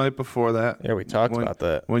was the night before that. Yeah, we talked about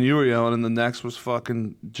that. When you were yelling, and the next was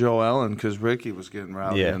fucking Joe Ellen because Ricky was getting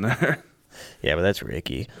rowdy in there. Yeah, but that's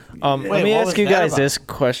Ricky. Let me what ask was you that guys about? this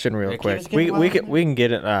question real Ricky quick. was We getting we can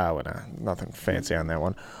get it. Nothing fancy on that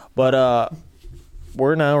one. But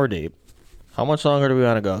we're an hour deep. How much longer do we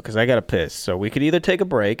want to go? Because I got to piss. So we could either take a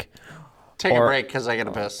break. Take a break because I got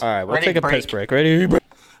to piss. All right, we'll Ready? take a piss break. Ready?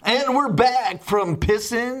 And we're back from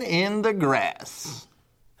pissing in the grass.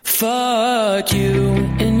 Fuck you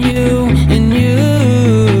and you and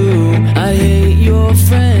you. I hate your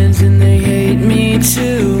friends and they hate me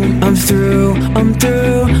too. I'm through.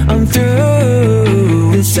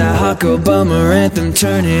 This that hot girl bummer anthem,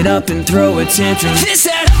 turn it up and throw a tantrum. This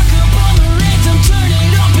that hot girl bummer anthem, turn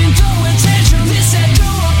it up and throw a tantrum. This that throw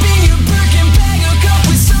up in your Birkin bag, hook up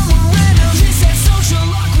with someone random. This that social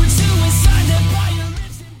awkward suicide that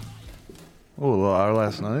violence. Oh, our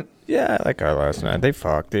last night? Yeah, I like our last night. They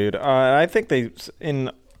fuck, dude. I think they,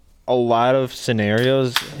 in a lot of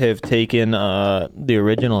scenarios, have taken the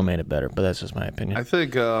original and made it better. But that's just my opinion. I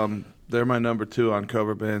think they're my number 2 on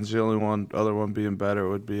cover bands. The only other one being better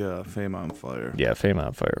would be Fame on Fire. Yeah, Fame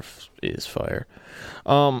on Fire is fire.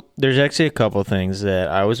 There's actually a couple things that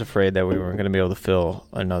I was afraid that we weren't going to be able to fill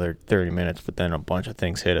another 30 minutes, but then a bunch of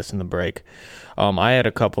things hit us in the break. I had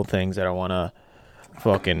a couple things that I want to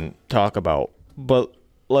fucking talk about, but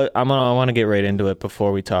I want to get right into it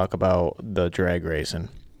before we talk about the drag racing.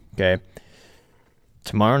 Okay,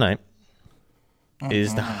 tomorrow night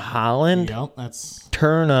is the Holland Yep, that's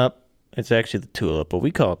Turn Up. It's actually the Tulip, but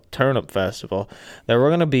we call it Turn Up Festival that we're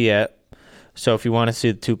going to be at. So if you want to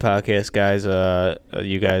see the 2 podcast guys,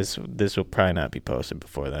 you guys, this will probably not be posted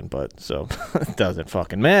before then, but so it doesn't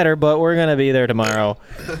fucking matter. But we're going to be there tomorrow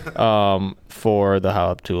for the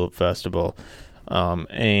Holland Tulip Festival.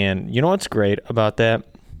 And you know what's great about that?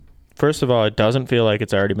 First of all, it doesn't feel like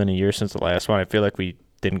it's already been a year since the last one. I feel like we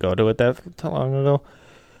didn't go to it that long ago.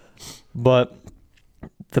 But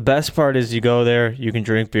the best part is you go there, you can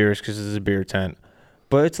drink beers because it's a beer tent.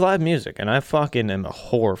 But it's live music, and I fucking am a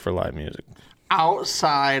whore for live music.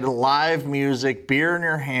 Outside live music, beer in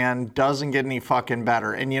your hand, doesn't get any fucking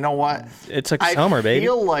better. And you know what? It's like summer, baby. I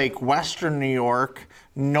feel like Western New York,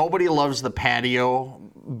 nobody loves the patio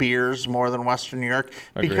beers more than Western New York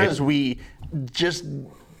because we just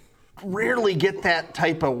rarely get that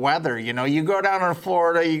type of weather. You know, you go down in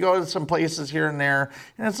Florida, you go to some places here and there,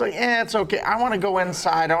 and it's like, it's okay. I want to go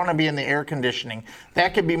inside. I want to be in the air conditioning.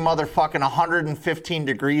 That could be motherfucking 115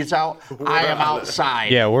 degrees out. I am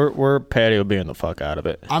outside. Yeah, we're patio being the fuck out of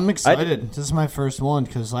it. I'm excited. This is my first one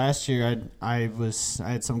because last year I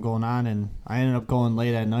had something going on and I ended up going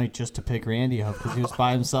late at night just to pick Randy up because he was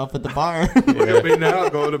by himself at the bar. Look at me now,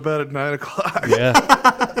 going to bed at 9 o'clock. Yeah.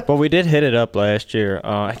 But we did hit it up last year.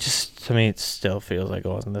 To me, it still feels like it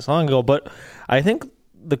wasn't this long ago. But I think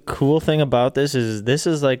the cool thing about this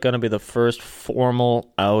is like going to be the first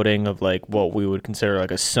formal outing of like what we would consider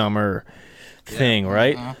like a summer thing,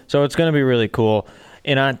 right? So it's going to be really cool.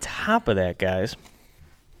 And on top of that, guys,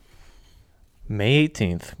 May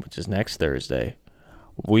 18th, which is next Thursday,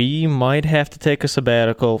 we might have to take a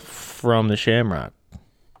sabbatical from the Shamrock.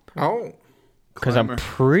 Oh. Because I'm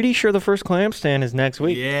pretty sure the first clam stand is next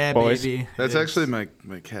week. Yeah, boys. baby. That's actually my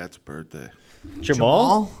cat's birthday.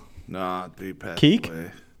 Jamal? Nah, he passed Keek?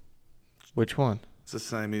 away. Which one? It's a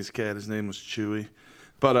Siamese cat. His name was Chewy.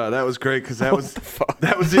 But that was great because that was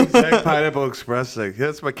the exact Pineapple Express thing.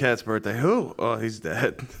 That's my cat's birthday. Who? Oh, he's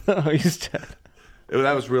dead. Oh, he's dead.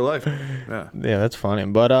 That was real life. Yeah. Yeah, that's funny.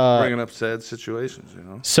 But Bringing up sad situations, you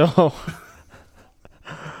know. So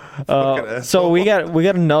we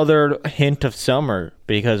got another hint of summer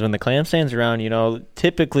because when the clam stand's around, you know,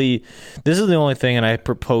 typically this is the only thing, and I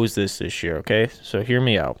proposed this year. Okay, so hear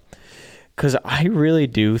me out, because I really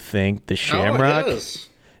do think the Shamrock. Oh, it is.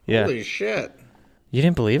 Yeah. Holy shit! You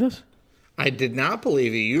didn't believe us? I did not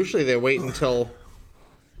believe you. Usually they wait until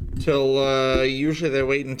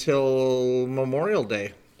Memorial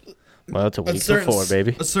Day. Well, it's a week before,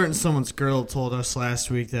 baby. A certain someone's girl told us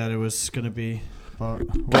last week that it was going to be,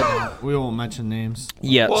 but we won't mention names.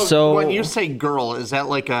 Yeah. Well, so when you say girl, is that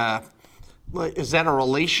is that a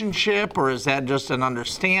relationship or is that just an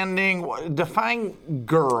understanding? Define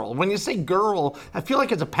girl. When you say girl, I feel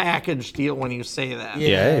like it's a package deal when you say that.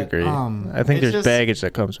 yeah, I agree. I think it's there's just- baggage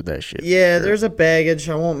that comes with that shit. Yeah, there's a baggage.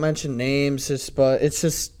 I won't mention names, but it's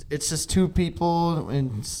just two people,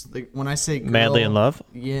 and it's like, when I say girl, Madly in love.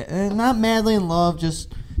 yeah, not madly in love.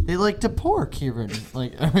 Just they like to pork here,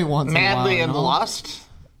 like every once in a while. Madly you in know? lust?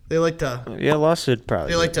 They like to. Yeah, lust would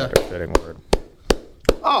probably They like be a to- better fitting word.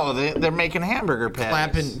 Oh, they're making hamburger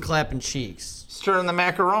patties. Clapping cheeks. Stirring the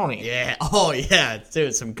macaroni. Yeah. Oh yeah,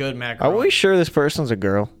 dude, some good macaroni. Are we sure this person's a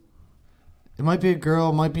girl? It might be a girl.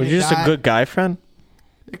 It might be. Was you just a good guy friend?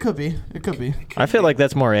 It could be. It could be. I feel like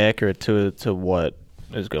that's more accurate to what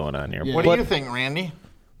is going on here. Yeah. What do you think, Randy?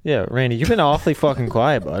 Yeah, Randy, you've been awfully fucking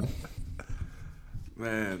quiet, bud.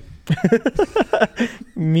 Man,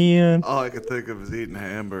 Man. all I could think of is eating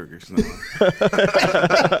hamburgers now.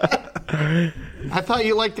 I thought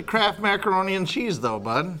you liked the Kraft macaroni and cheese, though,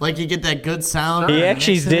 bud. Like you get that good sound. He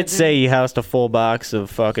actually mixing did it, dude. say he housed a full box of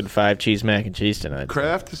fucking 5 cheese mac and cheese tonight.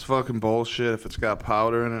 Kraft is fucking bullshit. If it's got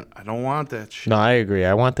powder in it, I don't want that shit. No, I agree.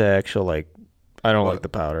 I want the actual, like, I don't like the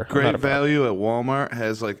powder. I'm not Great a fan. Value at Walmart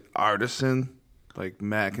has like artisan, like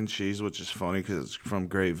mac and cheese, which is funny because it's from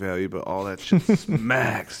Great Value, but all that shit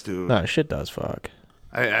smacks, dude. No, shit does fuck.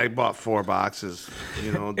 I bought 4 boxes.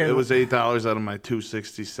 You know, it was $8 out of my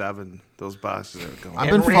 $267. Those boxes are going. I've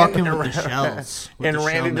been And Randy- fucking with the shells. with And the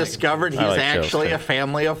Randy shell discovered he's I like shells, actually too. a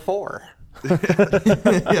family of 4.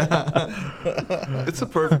 It's a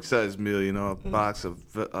perfect size meal, you know, a box of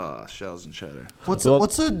shells and cheddar.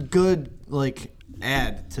 What's a good like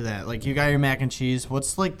add to that? Like you got your mac and cheese.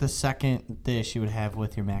 What's like the second dish you would have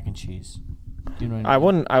with your mac and cheese? Do you know what I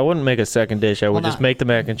mean? I wouldn't make a second dish. I would just not- make the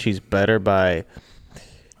mac and cheese better by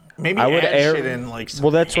Maybe I would add air. shit in like some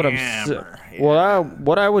Well, that's what ham or-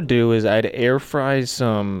 what I would do is I'd air fry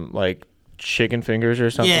some like chicken fingers or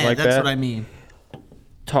something Yeah, like that's that. what I mean.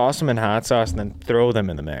 Toss them in hot sauce and then throw them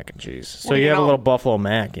in the mac and cheese. So Well, you you have a know, little buffalo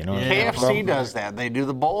mac, you know. KFC does that. They do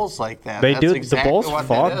the bowls like that. They That's do exactly the bowls what that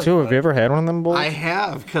fog is, too. bud. Have you ever had one of them bowls? I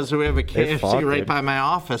have, because we have a KFC fog, right dude. by my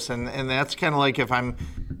office, and that's kind of like if I'm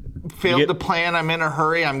failed to plan, I'm in a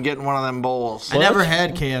hurry, I'm getting one of them bowls. I never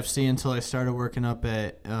had KFC until I started working up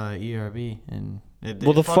at ERB, and it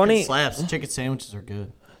Well, the fucking funny- slaps. Chicken sandwiches are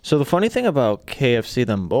good. So the funny thing about KFC,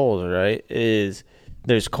 them bowls, right, is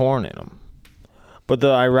there's corn in them. But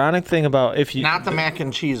the ironic thing about if you Not the mac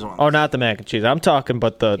and cheese one. oh, not the mac and cheese. I'm talking,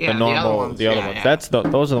 but the Yeah, the normal, other ones, the other yeah, ones. yeah.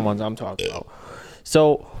 Those are the ones I'm talking about.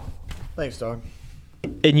 So, Thanks, dog.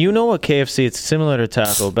 and you know what KFC? It's similar to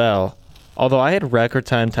Taco Bell. Although I had record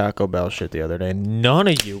time Taco Bell shit the other day, none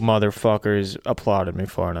of you motherfuckers applauded me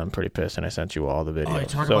for it, and I'm pretty pissed. And I sent you all the videos. Oh, you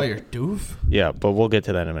talking So- about your doof? Yeah, but we'll get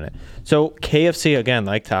to that in a minute. So KFC again,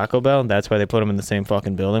 like Taco Bell, and that's why they put them in the same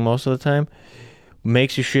fucking building most of the time.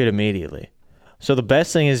 Makes you shit immediately. So the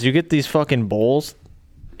best thing is you get these fucking bowls,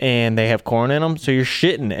 and they have corn in them, so you're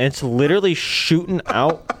shitting, and it's literally shooting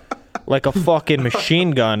out like a fucking machine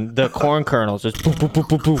gun. The corn kernels just boop boop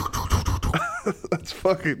boop boop boop. That's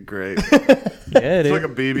fucking great. Yeah, It's dude.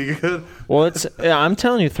 like a BB gun. Well, I'm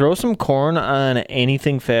telling you, throw some corn on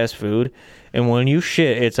anything fast food, and when you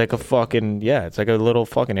shit, it's like a fucking it's like a little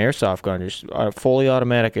fucking airsoft gun, just a fully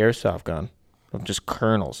automatic airsoft gun of just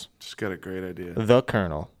kernels. Just got a great idea. The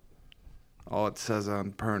kernel. All it says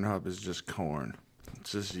on Pornhub is just corn.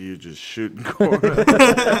 It's just you just shooting corn.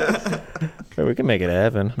 Hey, we can make it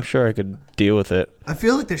happen. I'm sure I could deal with it. I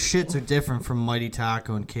feel like the shits are different from Mighty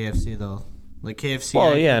Taco and KFC though. Like KFC.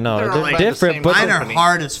 Well, yeah, no, They're they're like the different, same but Mine are company.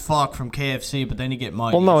 hard as fuck from KFC, but then you get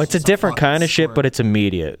Mighty. well, no, it's a just different fucking kind of shit, squirt. but it's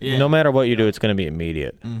immediate. Yeah. No matter what you do, it's going to be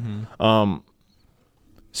immediate.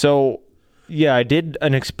 So yeah, I did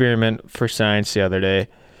an experiment for science the other day.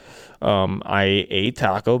 I ate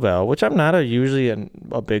Taco Bell, which I'm not usually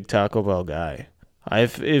a big Taco Bell guy.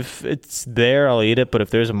 If it's there, I'll eat it. But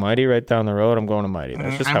if there's a Mighty right down the road, I'm going to Mighty.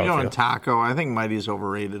 That's just how I'm I going feel. taco. I think Mighty's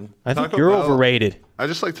overrated. I think Taco you're Bell- overrated. I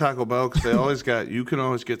just like Taco Bell because they always you can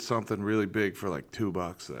always get something really big for like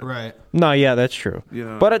 $2 there. right. No, yeah, that's true. You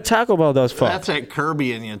know- But Taco Bell does fuck. That's at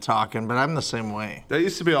Kirby and you talking, but I'm the same way. That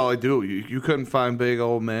used to be all I do. You couldn't find big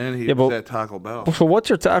old man. He Yeah, was but- at Taco Bell. So what's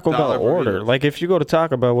your Taco Dollar Bell order? burritos. Like if you go to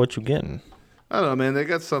Taco Bell, what you getting? I don't know, man. They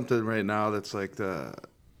got something right now that's like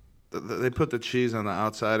they put the cheese on the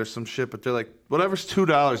outside or some shit, but they're like whatever's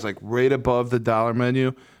 $2, like right above the dollar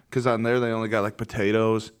menu, because on there they only got like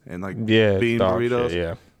potatoes and like bean dog burritos. shit,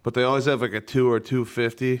 yeah. But they always have like a $2 or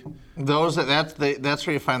 $2.50. That's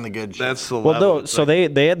where you find the good shit. That's the Well, level. no. So they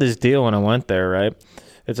had this deal when I went there, right?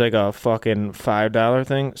 It's like a fucking $5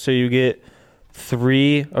 thing. So you get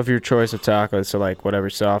 3 of your choice of tacos, so like whatever,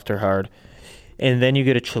 soft or hard, and then you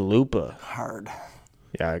get a chalupa. hard.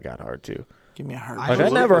 Yeah, I got hard too. Give me a hard. Like I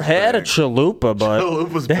never had a chalupa, but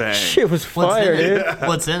Chalupa's that bang. shit was What's fire, in it? dude.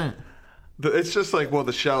 What's in it? It's just like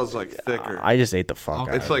the shell's like thicker. I just ate the fuck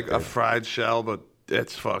out. It's of like it, a dude. fried shell, but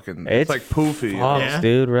it's fucking. It's like poofy. Fucks,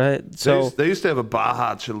 dude. Right? So they used to have a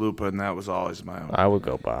Baja chalupa, and that was always my own. I would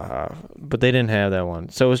go Baja, but they didn't have that one.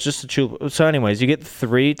 So it was just a chalupa. So anyways, you get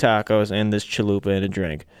 3 tacos and this chalupa and a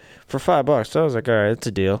drink for $5. So I was like, all right, it's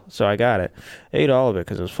a deal. So I got it. I ate all of it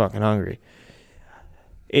because I was fucking hungry.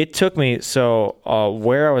 It took me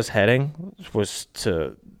where I was heading was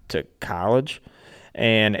to college.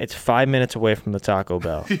 And it's 5 minutes away from the Taco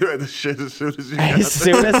Bell. You had to shit as soon as you got there. As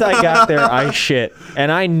soon as I got there, I shit.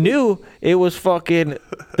 And I knew it was fucking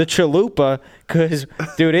the chalupa because,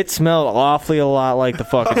 dude, it smelled awfully a lot like the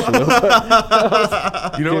fucking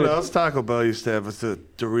chalupa. You know what else Taco Bell used to have was the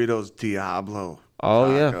Doritos Diablo. Oh,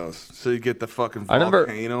 tacos. yeah. So you get the fucking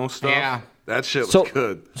volcano stuff. Yeah. That shit was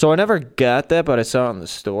good. So I never got that, but I saw it in the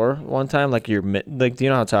store one time. Like do you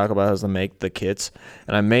know how Taco Bell has to make the kits?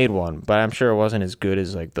 And I made one, but I'm sure it wasn't as good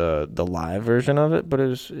as like the live version of it. But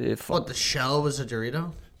What, the shell was a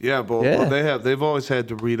Dorito? Yeah, but Yeah. they've always had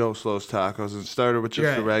Doritos Los Tacos. It started with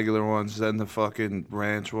just the regular ones, then the fucking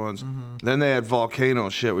ranch ones. Then they had volcano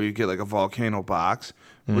shit where you get like a volcano box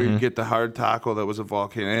where you get the hard taco that was a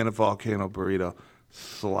volcano and a volcano burrito.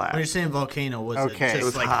 Slap. When you're saying volcano, was Okay. it It just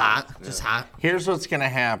was like hot. hot? Just hot? Here's what's gonna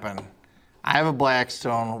happen. I have a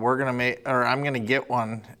Blackstone. I'm gonna get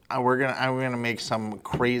one. I'm gonna make some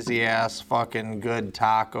crazy ass fucking good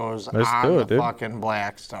tacos Let's on do the it, dude. fucking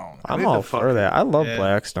Blackstone. I'm need all to for fucking- that. I love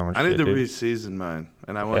Blackstone I need shit, to dude. re-season mine.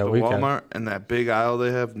 And I went to we can. Walmart, and that big aisle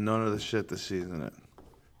they have, none of the shit to season it.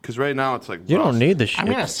 Because right now it's like You don't rust. need the shit I'm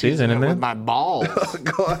gonna to season it in with there. my balls.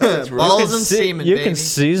 Go ahead, bro. Balls and semen, You baby. can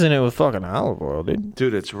season it with fucking olive oil, dude.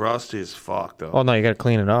 Dude, it's rusty as fuck, though. Oh, no, you got to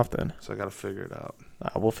clean it off then. So I got to figure it out.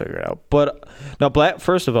 We'll figure it out. But now,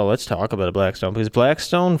 first of all, let's talk about a Blackstone because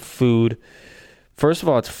Blackstone food. First of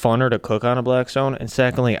all, it's funner to cook on a Blackstone, and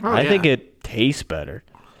secondly, I think it tastes better.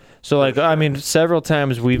 So, like, I mean, several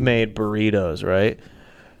times we've made burritos, right?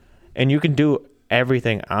 And you can do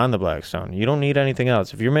everything on the Blackstone. You don't need anything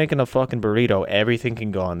else. If you're making a fucking burrito, everything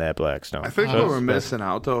can go on that Blackstone. I think what we're missing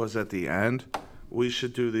out, though, is at the end, we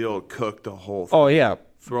should do the old cook the whole thing. Oh yeah,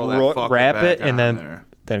 Throw that fucking wrap back it and on then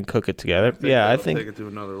there. cook it together. I That'll think take it to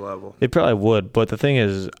another level. they probably would. But the thing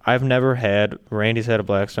is, I've never had. Randy's had a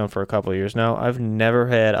Blackstone for a couple of years now. I've never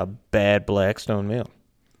had a bad Blackstone meal.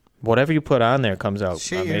 Whatever you put on there comes out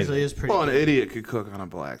Shit amazing. usually is pretty Well, an good. idiot could cook on a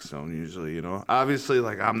Blackstone usually, you know. Obviously,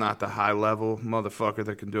 like, I'm not the high-level motherfucker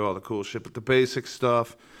that can do all the cool shit, but the basic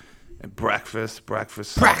stuff and breakfast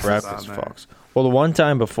Breakfast on there. fucks. Well, the one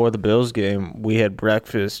time before the Bills game, we had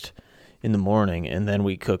breakfast in the morning, and then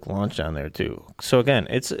we cooked lunch on there too. So again,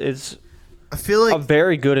 it's I feel a like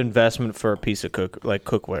very good investment for a piece of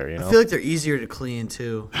cookware. You know. I feel like they're easier to clean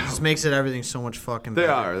too. It just makes it everything so much fucking They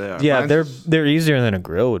better. are. Yeah, Mine's they're easier than a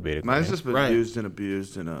grill would be to clean. Mine's just been Right. used and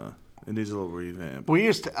abused in these little revamp. We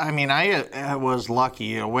used to, I was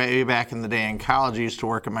lucky way back in the day in college. I used to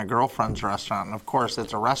work at my girlfriend's restaurant, and of course,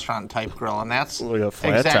 it's a restaurant type grill, and that's Look at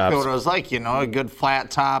flat exactly tops. what it was like. You know, a good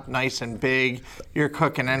flat top, nice and big. You're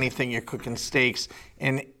cooking anything. You're cooking steaks,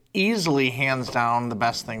 and easily, hands down, the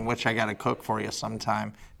best thing, which I got to cook for you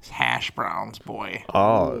sometime, is hash browns, boy.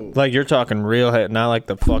 Oh, like you're talking real, not like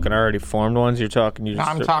the fucking already formed ones. You're talking.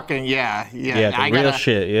 I'm talking, yeah. Yeah, the real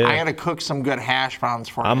shit, yeah. I gotta cook some good hash browns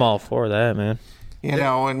for you. I'm all for that, man. You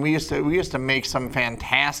know, and we used to make some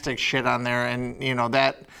fantastic shit on there, and you know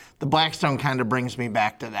that the Blackstone kind of brings me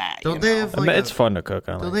back to that. Don't you they know? have I like mean, it's fun to cook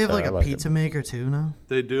on. don't they have like I a like pizza maker too now?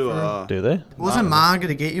 They do. It. Do they? Wasn't Ma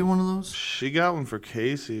gonna get you one of those? She got one for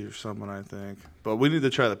Casey or someone, I think. But we need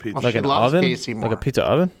to try the pizza. Like she an loves oven? Casey Like a more. pizza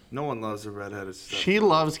oven? No one loves the redheaded stuff. She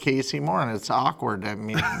loves Casey more, and it's awkward. I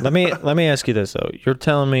mean, Let me ask you this though. You're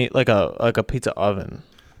telling me like a pizza oven.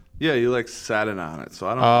 Yeah, you like sat it on it, so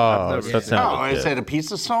I don't. Oh, I've never so that's seen not- oh, like is that. it a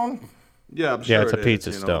pizza stone? Yeah, I'm sure Yeah, it's a it pizza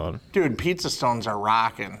is, you know. stone. Dude, pizza stones are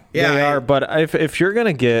rocking. Yeah, They are, but if you're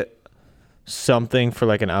gonna get something for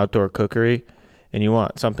like an outdoor cookery, and you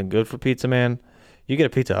want something good for pizza, man, you get a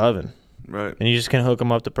pizza oven, Right. and you just can hook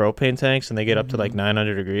them up to propane tanks, and they get up to like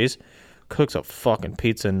 900 degrees. Cooks a fucking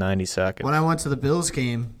pizza in 90 seconds. When I went to the Bills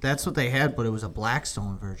game, that's what they had, but it was a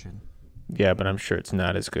Blackstone version. Yeah, but I'm sure it's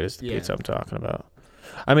not as good as the Yeah. pizza I'm talking about.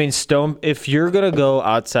 I mean, stone. If you're gonna go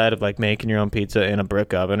outside of like making your own pizza in a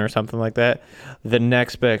brick oven or something like that, the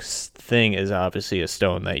next best thing is obviously a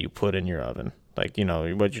stone that you put in your oven. Like, you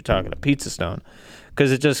know what you're talking, a pizza stone,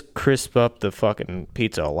 because it just crisps up the fucking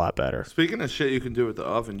pizza a lot better. Speaking of shit you can do with the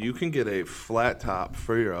oven, you can get a flat top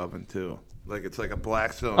for your oven too. Like it's like a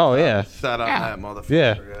Blackstone. Oh, top yeah. Set on Yeah. that motherfucker.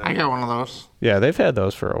 Yeah. I got one of those. Yeah, they've had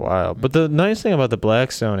those for a while. But the nice thing about the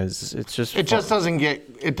Blackstone is it's just It just doesn't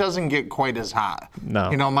get quite as hot. No.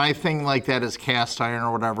 You know, my thing like that is cast iron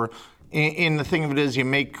or whatever. And the thing of it is, you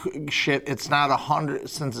make shit. It's not 100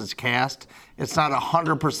 since it's cast. It's not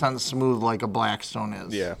 100% smooth like a Blackstone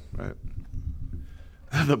is. Yeah. Right.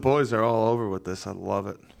 The boys are all over with this. I love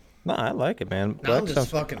it. No, I like it, man. Now I'm Blackstone's-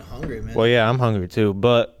 just fucking hungry, man. Well, yeah, I'm hungry too.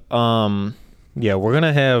 But yeah, we're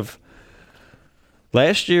gonna have.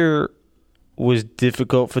 Last year was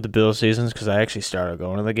difficult for the Bill seasons because I actually started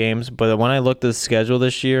going to the games. But when I looked at the schedule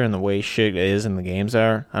this year and the way shit is and the games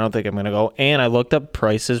are, I don't think I'm gonna go. And I looked up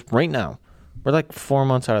prices right now. We're like 4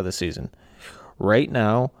 months out of the season. Right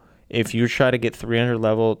now, if you try to get 300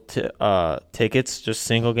 level tickets, just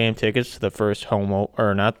single game tickets to the first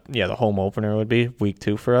the home opener would be week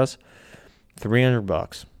 2 for us,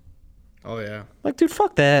 $300. Oh yeah. Like, dude,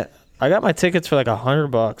 fuck that. I got my tickets for like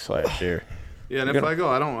 $100 last year. Yeah, and if I go,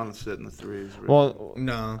 I don't want to sit in the threes. Really. Well,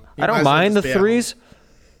 No. I don't mind the threes.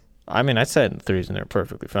 I mean, I sat in threes and they're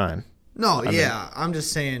perfectly fine. No, I'm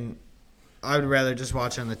just saying I would rather just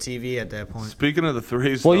watch on the TV at that point. Speaking of the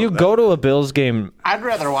threes, Well, though, you go to a Bills game. I'd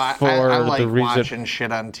rather watch. For I the like reason- watching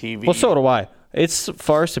shit on TV. Well, so do I. It's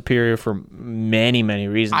far superior for many, many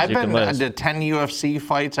reasons. I've you can been list. to 10 UFC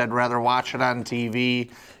fights. I'd rather watch it on TV.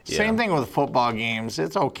 Same thing with football games.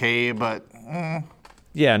 It's okay, but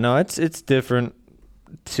Yeah, no, it's different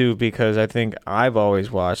too because I think I've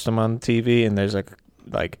always watched them on TV, and there's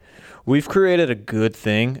like we've created a good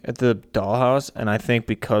thing at the Dollhouse, and I think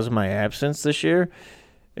because of my absence this year,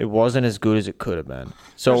 it wasn't as good as it could have been.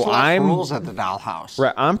 So there's less I'm rules at the Dollhouse.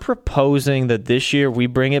 right. I'm proposing that this year we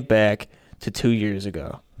bring it back to 2 years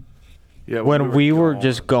ago yeah, when we were going.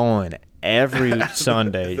 just going every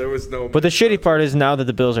Sunday. There was no. But the shitty part is now that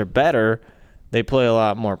the Bills are better, they play a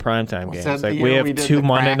lot more primetime Was games. that the Like we year have we did 2 the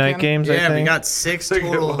Monday night Kraken? games. I Yeah, we think. got 6 think it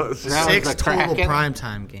total was. That was the Kraken?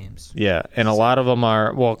 primetime games. Yeah, and a lot of them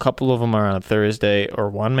are. Well, a couple of them are on a Thursday, or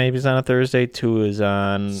one maybe is on a Thursday. 2 is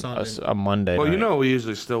on a Monday. Well, night. you know, we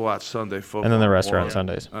usually still watch Sunday football. And then the rest are on more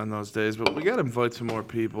Sundays. On those days, but we got to invite some more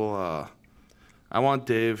people. I want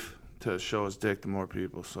Dave to show his dick to more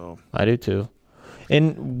people. So I do too.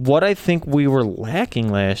 And what I think we were lacking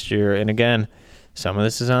last year, and again, some of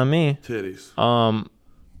this is on me. titties.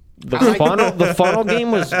 The funnel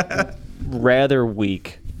game was rather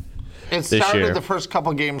weak, It This started year. the first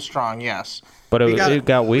couple games strong, yes. but it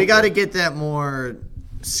got weak. We got to get that more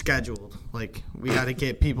scheduled. Like, we got to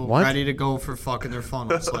get people What? ready to go for fucking their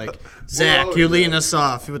funnels. Like, Zach, you leading us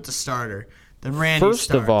off with the starter. Then Randy First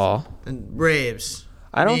starts. of all, Then Braves.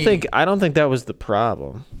 I don't Me. think that was the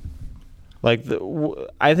problem. Like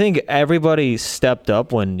I think everybody stepped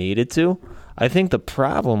up when needed to. I think the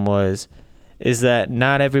problem is that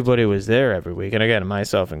not everybody was there every week, and again,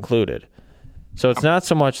 myself included. So it's not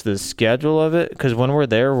so much the schedule of it, because when we're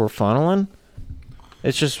there, we're funneling.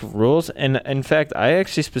 It's just rules. And in fact, I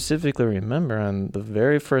actually specifically remember on the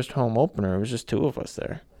very first home opener, it was just 2 of us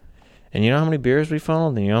there. And you know how many beers we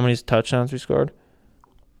funneled, and you know how many touchdowns we scored?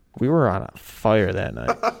 We were on a fire that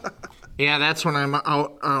night. Yeah, that's when I'm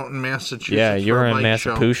out in Massachusetts. Yeah, you for were a in bike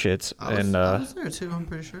show. Massachusetts, I was, and I was there too, I'm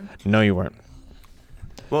pretty sure. no, you weren't.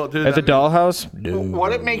 Well, dude, At the Dollhouse? Dude.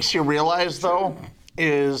 What it makes you realize, though,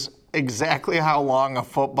 is exactly how long a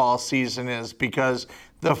football season is, because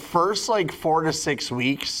the first 4 to 6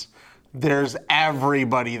 weeks, there's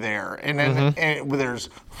everybody there, and then and there's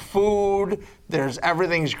food, there's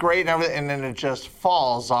everything's great, and then it just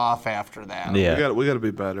falls off after that. Yeah. we got to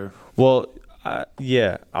be better. Well,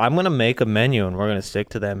 yeah, I'm going to make a menu, and we're going to stick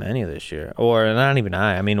to that menu this year. Or not even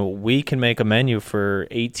I mean, we can make a menu for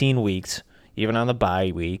 18 weeks, even on the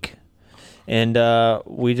bye week, and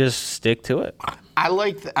we just stick to it. I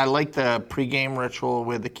like the pregame ritual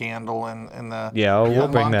with the candle and the We'll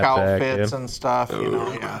bring monk that back, outfits yeah. and stuff. You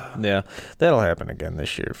know, yeah. Yeah, that'll happen again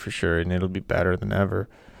this year for sure, and it'll be better than ever,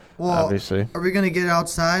 Well, obviously. Are we going to get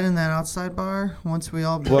outside in that outside bar once we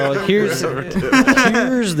all... Well, here's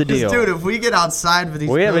the deal. Dude, if we get outside for these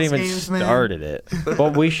We haven't Bills even games, man, started it,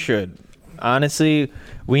 but we should. Honestly,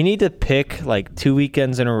 we need to pick 2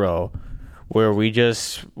 weekends in a row where we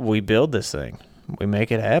build this thing. We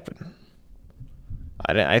make it happen.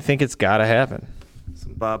 I think it's got to happen.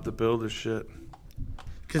 Some Bob the Builder shit.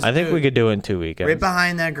 'cause, I think dude, we could do it in 2 weekends. Right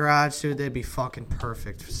behind that garage, dude, that'd be fucking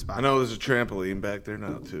perfect spot. I know there's a trampoline back there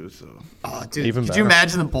now too. So Oh, dude, Even could you better.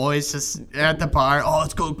 imagine the boys just at the bar? Oh,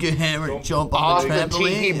 let's go get hammered and jump on Off the the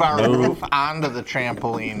tiki trampoline. bar roof onto the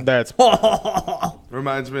trampoline. That's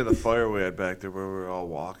reminds me of the fire we had back there where we were all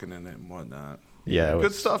walking in it and whatnot. yeah. It Good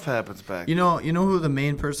was, stuff happens back. You know who the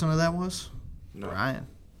main person of that was? No. Ryan.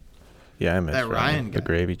 yeah, I miss that Ryan The guy.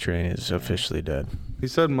 gravy train is officially dead. He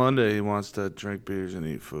said Monday he wants to drink beers and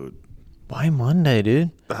eat food. Why Monday, dude?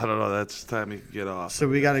 I don't know. That's the time he can get off. So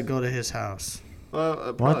we got to go to his house.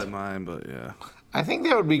 Well, probably mine, but yeah. I think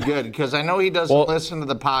that would be good because I know he doesn't listen to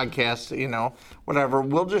the podcast, whatever.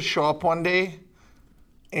 We'll just show up one day,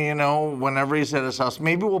 whenever he's at his house.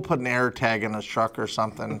 Maybe we'll put an air tag in his truck or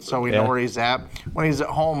something so we know where he's at. When he's at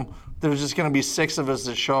home, there's just going to be 6 of us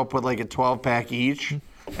that show up with like a 12-pack each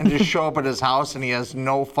and just show up at his house and he has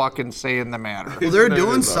no fucking say in the matter. Well, they're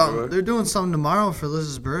doing something. They're doing something tomorrow for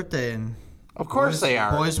Liz's birthday, and of course they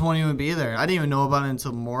are. Boys won't even be there. I didn't even know about it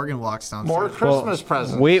until Morgan walks downstairs. More Christmas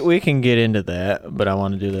presents. We can get into that, but I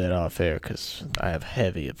want to do that off air because I have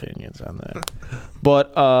heavy opinions on that.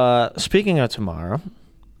 But speaking of tomorrow,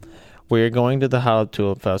 we're going to the Hollow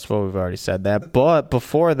Tulip Festival. We've already said that. But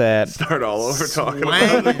before that... Start all over talking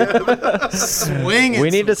about it again. Swing it. We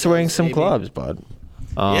need to swing some clubs, bud.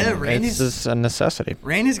 Randy's... It's just a necessity.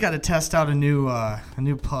 Randy's got to test out a new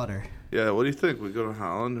putter. Yeah, what do you think? We go to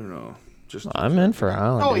Holland or no? I'm in for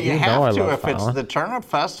Holland. Oh, dude. you know have I to love if it's Holland. the Turnip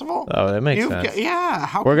Festival. Oh, that makes sense.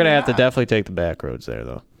 How We're can gonna you have to not? definitely take the back roads there,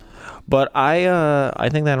 though. But I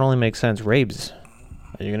think that only makes sense. Rabes,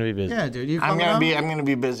 are you gonna be busy? Yeah, dude. You I'm coming gonna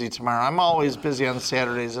be busy tomorrow. I'm always busy on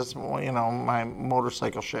Saturdays. That's my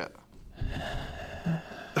motorcycle shit.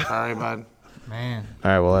 Sorry, bud. Man.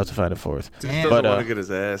 All right, we'll have to find a fourth. Damn. Doesn't want to get his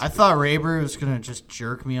ass. I thought Raber was going to just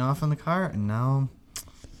jerk me off in the car, and now...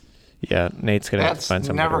 Yeah, Nate's gonna have to That's find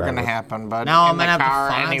something. never gonna happen, bud. Now I'm in the gonna have to car,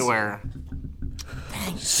 find anywhere.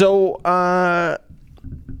 So,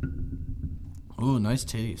 Ooh, nice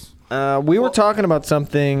titties. we were talking about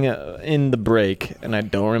something in the break, and I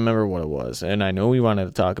don't remember what it was. And I know we wanted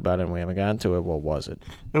to talk about it, and we haven't gotten to it. What was it?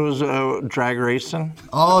 It was drag racing.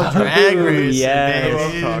 Oh, drag racing, yes. I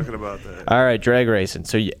love baby. talking about that. All right, drag racing.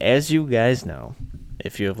 So, as you guys know,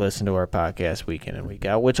 if you have listened to our podcast week in and week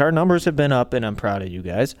out, which our numbers have been up, and I'm proud of you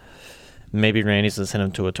guys. Maybe Randy's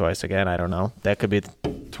listening to it twice again. I don't know. That could be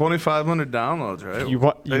 2,500 downloads, right? You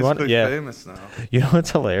want- Basically yeah. famous now. You know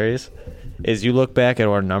what's hilarious? Is you look back at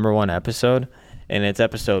our number 1 episode, and it's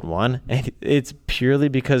episode 1, and it's purely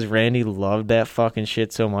because Randy loved that fucking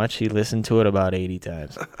shit so much, he listened to it about 80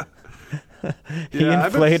 times. He Yeah,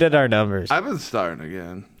 inflated our numbers. I've been starting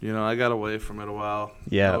again. I got away from it a while.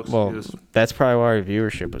 Yeah, No well, excuse. that's probably why our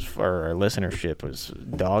viewership was, or our listenership was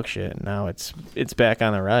dog shit. And now it's back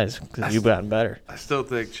on the rise because you've gotten better. I still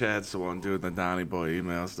think Chad's the one doing the Donnie Boy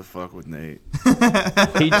emails to fuck with Nate.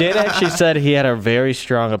 He did actually said he had a very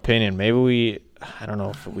strong opinion. Maybe I don't know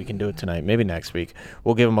if we can do it tonight. Maybe next week.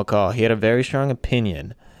 We'll give him a call. He had a very strong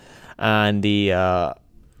opinion on the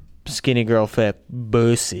skinny girl fat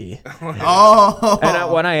pussy. Oh.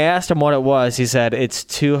 And when I asked him what it was, he said, it's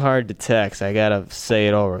too hard to text. I got to say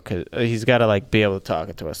it over because he's got to be able to talk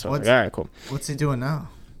it to us. So I was like, all right, cool. What's he doing now?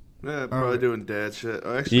 Yeah, probably doing dad shit.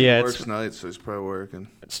 Actually, Yeah, he it's- works nights, so he's probably working.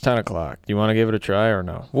 It's 10 o'clock. Do you want to give it a try or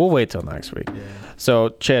no? We'll wait till next week. Yeah. So,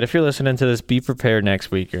 Chad, if you're listening to this, be prepared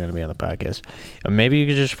next week. You're going to be on the podcast. And maybe you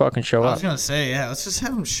could just fucking show I up. was going to say, yeah, let's just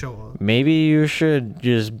have him show up. Maybe you should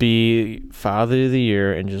just be Father of the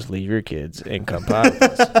Year and just leave your kids and come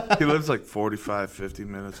podcast. He lives like 45, 50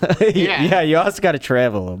 minutes. Yeah, you also got to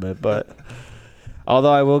travel a little bit, but...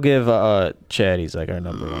 Although I will give Chad, he's like our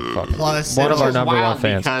number one fucking Plus, one of This our is number one wild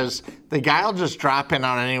fans. because the guy will just drop in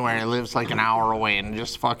on anywhere. He lives like an hour away and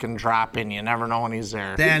just fucking drop in. You never know when he's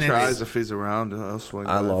there. Then, He tries if he's around. I'll swing.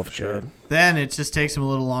 I by love for sure. Chad. then it just takes him a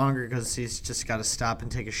little longer because he's just got to stop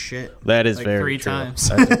and take a shit. That is like very 3 true. times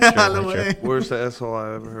That's on the extremely true. way. Worst asshole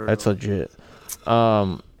I ever heard. That's of. legit.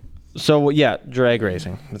 So yeah, drag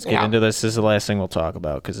racing. Let's get into this. This is the last thing we'll talk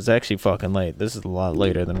about because it's actually fucking late. This is a lot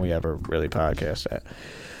later than we ever really podcast at.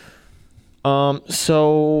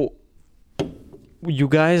 So you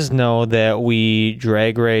guys know that we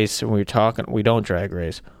drag race and we don't drag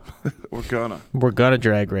race. We're gonna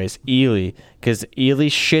drag race Ely because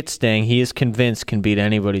Ely's shit stang he is convinced can beat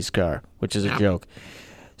anybody's car, which is a joke.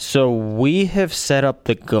 So we have set up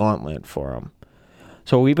the gauntlet for him.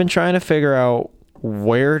 So we've been trying to figure out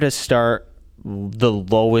where to start the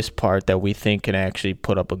lowest part that we think can actually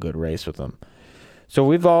put up a good race with him. So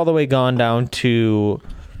we've all the way gone down to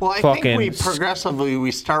Well, I think we progressively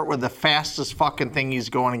we start with the fastest fucking thing he's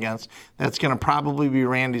going against. That's going to probably be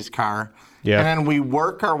Randy's car. Yeah. And then we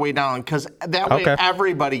work our way down because that way Okay.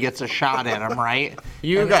 everybody gets a shot at him, right?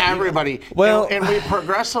 Everybody. Well- and we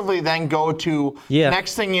progressively then go to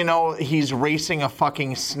next thing you know, he's racing a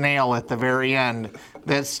fucking snail at the very end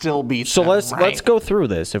that still beats So him, let's right? go through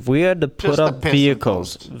this. If we had to put Just the up piss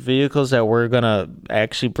and vehicles that we're gonna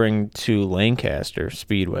actually bring to Lancaster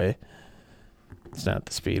Speedway. It's not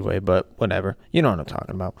the Speedway, but whatever. You know what I'm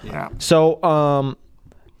talking about. Yeah. So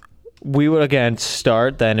we would again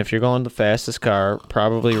start then if you're going the fastest car,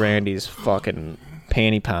 probably Randy's fucking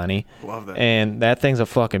Panty Pony. Love that. And that thing's a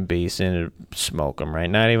fucking beast, and it'd smoke him, right?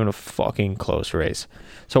 Not even a fucking close race.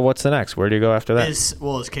 So what's the next? Where do you go after that? Is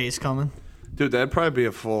Case coming? Dude, that'd probably be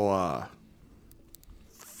a full.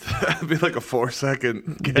 That'd be like a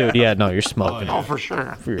 4-second gap. Dude, yeah, no, you're smoking. Oh, for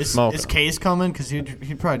sure. You're Is smoking. Case coming? Because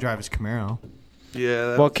he'd probably drive his Camaro.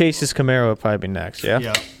 Yeah. Well, Case's Camaro would probably be next, yeah?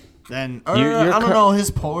 Yeah. Then You're I don't know, his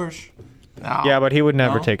Porsche. No. Yeah, but he would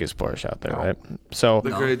never No? take his Porsche out there, right? So, the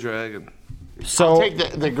Gray Dragon. so Take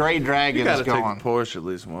the Gray You Dragon's gotta take going. a Porsche at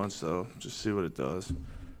least once, though. Just see what it does.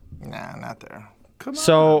 Nah, not there. Come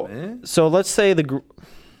so, on, man. so let's say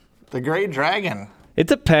The Gray Dragon. it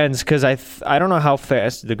depends because I don't know how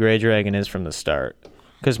fast the Gray Dragon is from the start.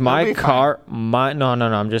 Because my be car, no,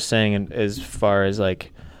 I'm just saying as far as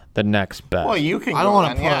like the next best. Well, you can. I don't want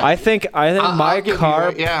wanna to put- Yeah. I think I'll my give you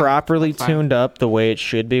car that, yeah, properly that's fine. tuned up the way it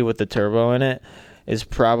should be with the turbo in it is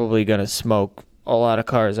probably gonna smoke a lot of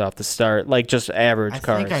cars off the start, like just average I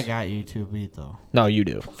cars. think I got you two beat though. No, you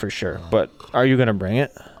do for sure. But are you gonna bring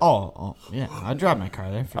it? Oh yeah, I'd drive my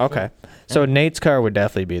car there. For Okay. So Nate's car would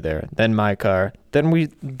definitely be there. Then my car. Then we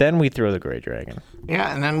throw the Gray Dragon.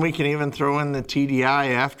 Yeah, and then we can even throw in the TDI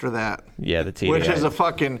after that. Yeah, the TDI. Which is a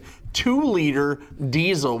fucking 2-liter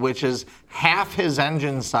diesel, which is half his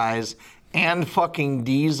engine size, and fucking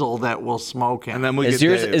diesel that will smoke him. And then we is get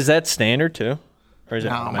yours Dave. is that standard too? Or is it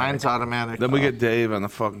no, automatic? mine's automatic. Then we get Dave on the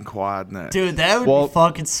fucking quad next. Dude, that would Well- be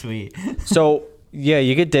fucking sweet. So yeah,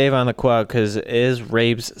 you get Dave on the quad because as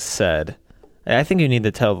Rabes said, I think you need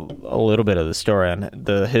to tell a little bit of the story on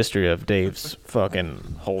the history of Dave's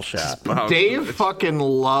fucking whole shot. Dave fucking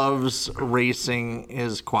loves racing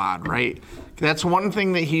his quad, right? That's one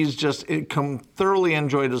thing that he's just thoroughly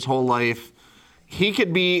enjoyed his whole life. He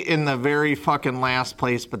could be in the very fucking last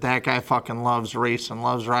place, but that guy fucking loves racing,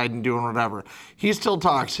 loves riding, doing whatever. He still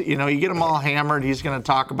talks. You know, you get him all hammered, he's going to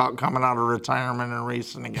talk about coming out of retirement and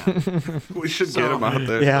racing again. We should get him out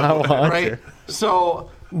there. Yeah, I want Right? to.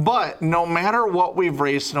 So, but no matter what we've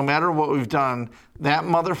raced, no matter what we've done, that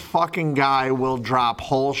motherfucking guy will drop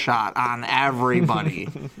whole shot on everybody.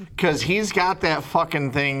 Because he's got that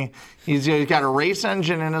fucking thing. He's got a race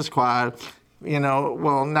engine in his quad. You know,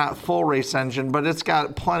 well, not full race engine, but it's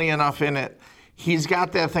got plenty enough in it. He's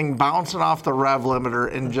got that thing bouncing off the rev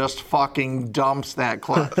limiter and just fucking dumps that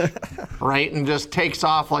clutch, right? And just takes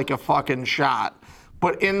off like a fucking shot.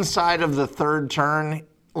 But inside of the third turn,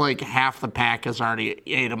 like half the pack has already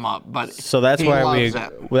ate him up. But So that's he why loves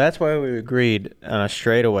it. that's why we agreed on a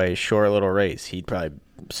straightaway short little race. He'd probably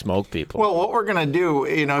smoke people. Well, what we're gonna do,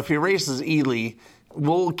 you know, if he races Ely,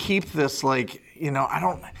 we'll keep this like, you know,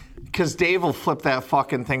 because Dave will flip that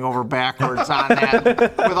fucking thing over backwards on that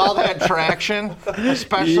with all that traction,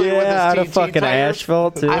 especially with Yeah, his on a TT fucking tires.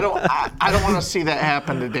 asphalt, too. I don't want to see that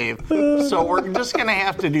happen to Dave. So we're just gonna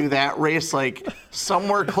have to do that race like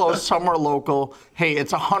somewhere close, somewhere local. Hey,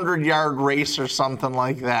 it's 100-yard race or something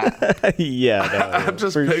like that. yeah, I'm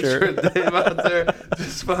just for picturing sure. Dave out there,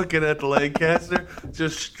 just fucking at the Lancaster,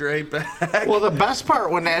 just straight back. Well, the best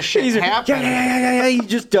part when that shit happens. Yeah. He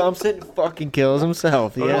just dumps it and fucking kills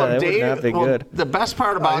himself. Yeah, Well, that would not be good. The best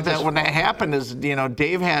part about that when that happened is, you know,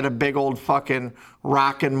 Dave had a big old fucking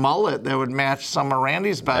rockin' mullet that would match some of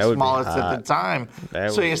Randy's best would be mullets at hot. the time.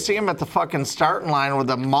 That So would you be- see him at the fucking starting line with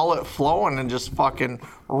the mullet flowing and just fucking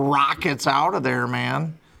rockets out of there,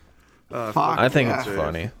 man. Fuck. I think yeah. it's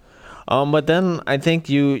funny. But then I think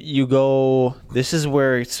you go. This is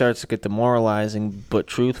where it starts to get demoralizing, but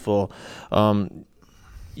truthful.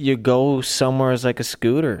 You go somewhere as like a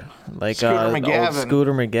scooter, like Scooter old McGavin.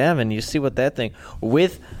 Scooter McGavin. You see what that thing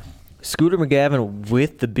with Scooter McGavin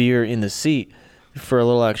with the beer in the seat for a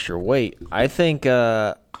little extra weight. I think.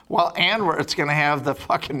 Well, and where it's going to have the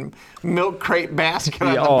fucking milk crate basket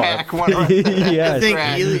on the Oh, back one. yes. I think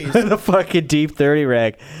Right. Ely's. the fucking deep 30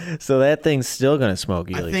 rack. So that thing's still gonna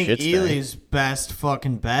smoke Ely. I think shit's dang. Ely's best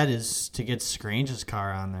fucking bet is to get Scrange's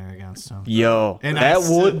car on there against him. Yo, And that I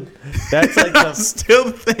would. That's like I the.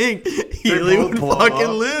 still think Ely both would blow fucking up.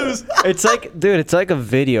 lose. It's like, dude, it's like a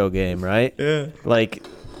video game, right? Yeah. Like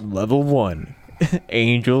level 1,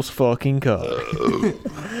 Angel's fucking car.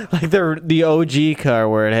 Like the OG car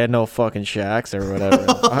where it had no fucking shocks or whatever.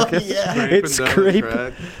 It's Scraping down the scraping.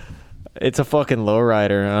 track. It's a fucking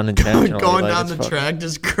lowrider unintentionally. Going like, down it's the fucking- track,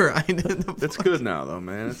 just grinding the It's good now, though,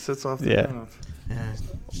 man. It sits off the Yeah. ground.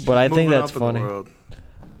 But I think Moving that's up in the funny. world.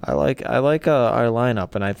 I like our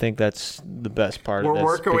lineup, and I think that's the best part of We're this.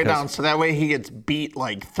 working way because- down, so that way he gets beat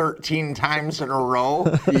like 13 times in a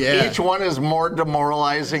row. Yeah. Each one is more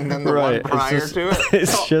demoralizing than the Right. one prior it's just, to it.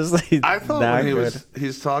 It's just like I thought not when good.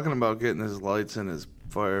 he's talking about getting his lights in his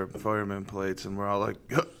fireman plates, and we're all like,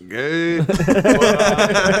 gay. So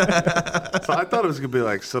I thought it was gonna be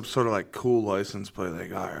like some sort of like cool license plate,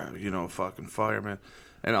 like, all right, you know, fucking fireman.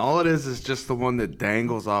 And all it is just the one that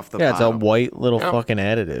dangles off the Yeah, bottom. it's a white little fucking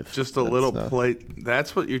additive. Just a little plate.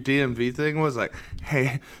 That's what your DMV thing was, like,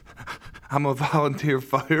 hey, I'm a volunteer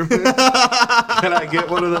fireman. Can I get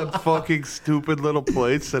one of them fucking stupid little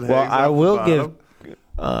plates that hangs Well, I off will the give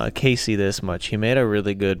bottom? Casey this much. He made a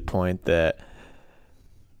really good point that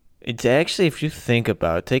it's actually, if you think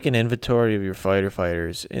about it, take an inventory of your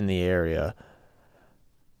fighters in the area,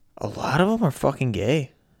 a lot of them are fucking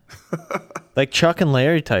gay. Like Chuck and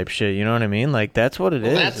Larry type shit, you know what I mean? Like, that's what it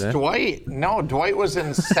is. That's Dwight. No, Dwight was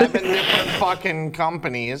in 7 different fucking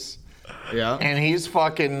companies. Yeah. And he's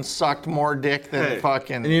fucking sucked more dick than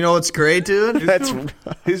fucking. And you know what's great, dude?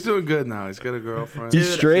 He's doing good now. He's got a girlfriend.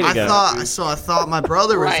 He's straight again. I thought my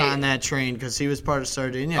brother was Right. on that train because he was part of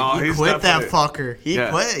Sardinia. Oh, he he's quit that definitely- fucker. He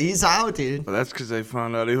quit. He's out, dude. Well, that's because they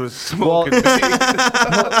found out he was Well, smoking.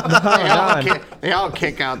 They all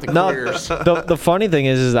kick out the No, queers. the funny thing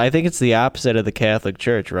is I think it's the opposite of the Catholic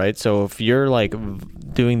Church, right? So if you're like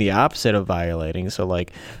doing the opposite of violating, so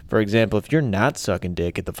like, for example, if you're not sucking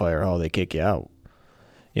dick at the fire hall, they kick you out.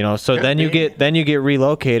 You know, so then you get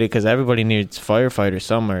relocated because everybody needs firefighters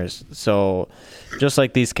somewhere. So just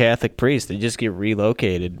like these Catholic priests, they just get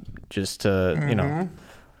relocated just to, you know.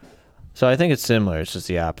 So I think it's similar. It's just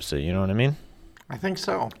the opposite. You know what I mean? I think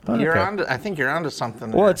so. Okay. I think you're onto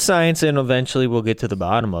something. Well, there. it's science, and eventually we'll get to the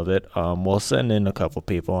bottom of it. We'll send in a couple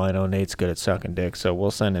people. I know Nate's good at sucking dick, so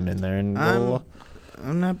we'll send him in there, and we'll.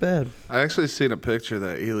 I'm not bad. I actually seen a picture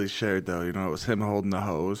that Ely shared, though. You know, it was him holding the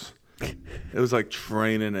hose. It was like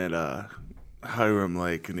training at Hiram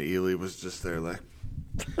Lake, and Ely was just there like,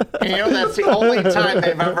 You know, that's the only time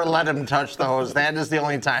they've ever let him touch the hose. That is the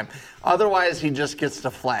only time. Otherwise, he just gets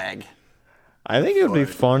the flag. I think it would be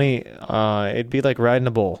funny. It'd be like riding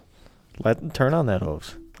a bull. Turn on that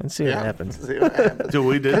hose and see what happens. See what happens. dude,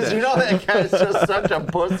 we did Because that. you know that guy's just such a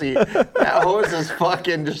pussy. That hose is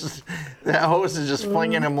fucking just. That hose is just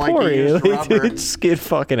flinging him like Poor he used Ely, rubber. dude, just get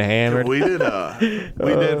fucking hammered. We did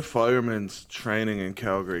firemen's training in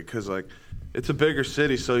Calgary because like it's a bigger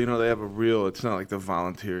city, so you know they have a real. It's not like the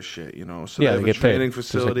volunteer shit, you know. So Yeah, they they have a get training paid.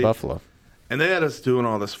 Just facility, like Buffalo. and they had us doing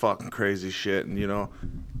all this fucking crazy shit, and you know,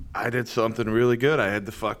 I did something really good. I had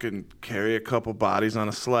to fucking carry a couple bodies on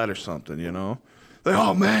a sled or something, you know. Like,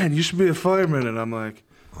 oh man, you should be a fireman, and I'm like.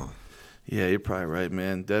 Yeah, you're probably right,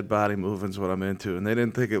 man. Dead body moving's what I'm into. And they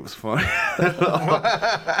didn't think it was funny at all.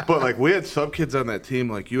 But, like, we had some kids on that team,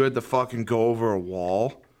 like, you had to fucking go over a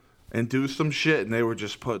wall and do some shit, and they were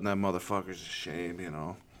just putting that motherfuckers to shame, you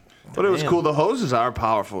know. But it was cool. The hoses are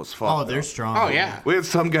powerful as fuck. Oh, they're though. strong. Oh yeah. We had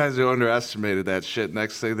some guys who underestimated that shit.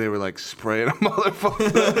 Next thing they were, like, spraying a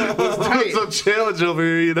motherfucker. Let's do some challenge over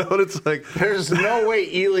here, you know? And it's like... There's no way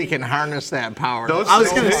Ely can harness that power. Those I was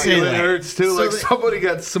things gonna hit say you, that. It hurts, too. So like, they- somebody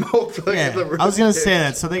got smoked. Like, in the Yeah, I was gonna ribs. say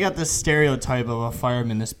that. So they got this stereotype of a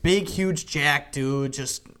fireman, this big, huge jack dude,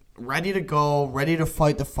 just ready to go, ready to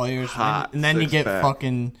fight the fires, Hot, and then you get six-pack,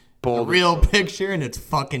 fucking the bold as real fuck. picture, and it's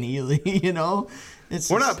fucking Ely, you know. It's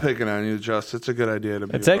We're just- not picking on you, Just. It's a good idea to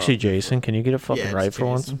be It's actually wrong. Jason. Can you get it fucking it's right for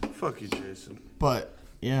once? Jason. Fuck you, Jason. But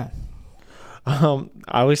yeah,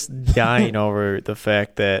 I was dying over the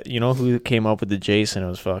fact that you know who came up with the Jason. It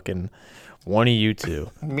was fucking one of you two.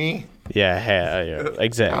 Me? Yeah,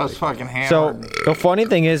 exactly. I was fucking So hammered. the funny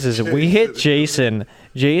thing is we hit Jason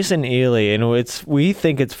Ely, and we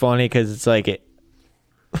think it's funny because it's like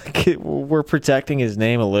we're protecting his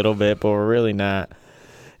name a little bit, but we're really not.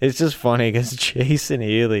 It's just funny because Jason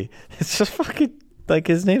Ely, it's just fucking like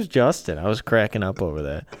his name's Justin. I was cracking up over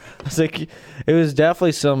that. I was like, it was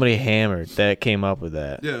definitely somebody hammered that came up with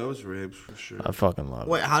that. Yeah, it was Rabes for sure. I fucking love it.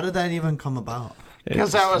 wait, how did that even come about?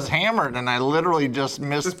 Because I was hammered and I literally just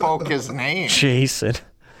misspoke his name. Jason.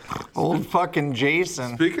 Old fucking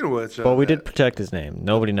Jason. Speaking of which, Well, we did protect his name.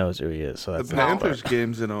 Nobody knows who he is, so the that's Panthers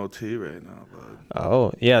game's in OT right now, bud.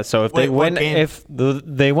 Oh yeah, so if Wait, they what win, game?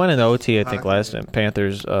 they won in OT, I think last time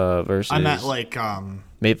Panthers versus I meant like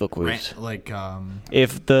Maple Queens.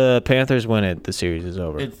 If the Panthers win it, the series is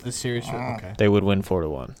over. it's the series. Okay. They would win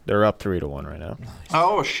 4-1. They're up 3-1 right now.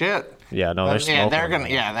 Oh shit. Yeah, no, they're Yeah, smoking. they're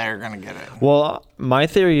gonna get it. Well, my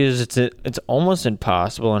theory is it's almost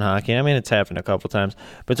impossible in hockey. I mean, it's happened a couple times,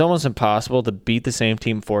 but it's almost impossible to beat the same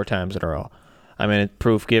team 4 times in a row. I mean, it's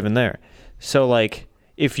proof given there. So like,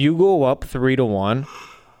 if you go up 3-1,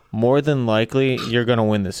 more than likely you're gonna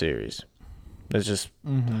win the series. That's just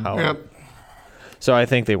how. Yep. So I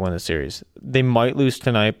think they win the series. They might lose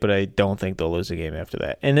tonight, but I don't think they'll lose the game after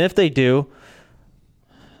that. And if they do,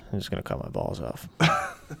 I'm just gonna cut my balls off.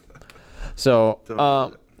 So,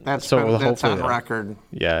 That's So that's hopefully on that- record.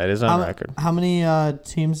 yeah, it is on record. How many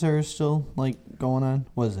teams are still like going on?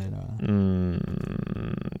 Was it?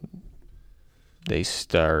 They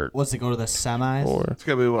start What's it go to the semis? 4. It's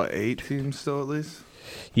got to be, what, 8 teams still at least?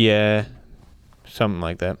 Yeah, something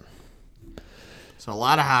like that. So a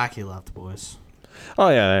lot of hockey left, boys. Oh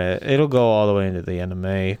yeah, it'll go all the way into the end of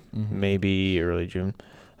May, maybe early June.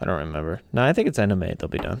 I don't remember. No, I think it's end of May. They'll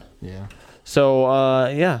be done. Yeah. So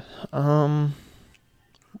yeah.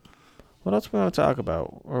 What else we want to talk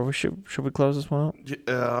about? Or should we close this one out?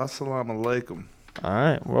 Assalamu alaikum. All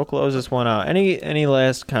right, we'll close this one out. Any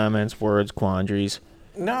last comments, words, quandaries?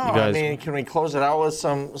 No, You guys- I mean, can we close it out with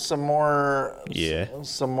some more? Yeah.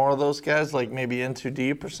 Some more of those guys, like maybe In Too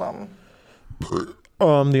Deep or something.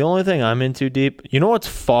 The only thing I'm in too deep. You know what's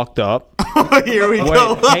fucked up? Here we Wait,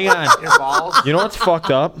 hang on. Your balls. You know what's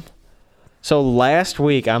fucked up? So last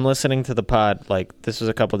week, I'm listening to the pod, like this was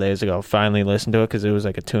a couple days ago, finally listened to it because it was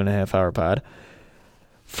like a 2.5 hour pod.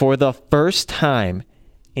 For the first time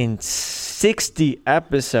in 60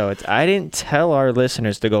 episodes, I didn't tell our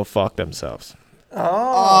listeners to go fuck themselves.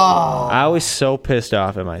 Oh. I was so pissed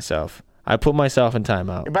off at myself. I put myself in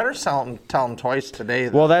timeout. You better tell them twice today.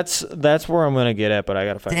 Though. Well, that's where I'm going to get at, but I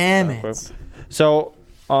got to find Damn this out it. quick. So,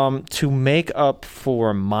 to make up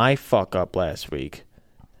for my fuck up last week,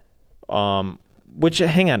 which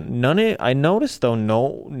hang on, I noticed though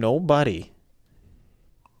nobody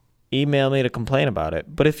emailed me to complain about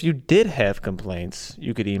it. But if you did have complaints,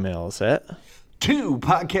 you could email us at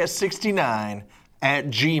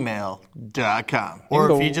 2podcast69@gmail.com.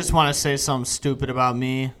 Or if you just want to say something stupid about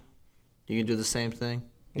me, you can do the same thing.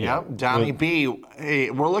 Yep, Donnie B. Hey,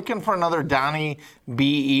 we're looking for another Donnie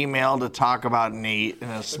B. email to talk about Nate in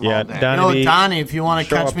a small Yeah, day. Donnie Yo, B, Donnie, if you want to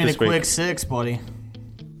show catch up me in a this week. quick 6, buddy.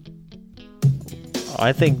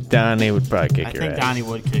 I think Donnie would probably kick I your think ass. Donnie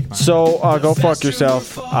would kick my So go fuck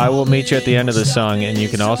yourself. I will meet you at the end of the song, and you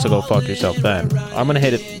can also go fuck yourself then. I'm gonna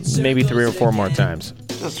hit it maybe 3 or 4 more times.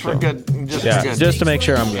 Just for good. Just Yeah, for good. just to make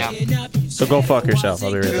sure I'm good. So go fuck yourself.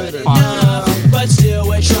 I'll be right back. But still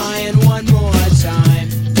we're trying one more time.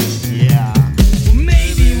 Yeah. Well,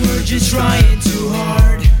 maybe we're just trying too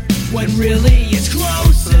hard, when really it's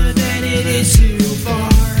closer than it is too far.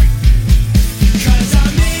 'Cause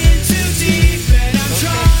I'm in too deep and I'm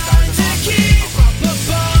trying to keep up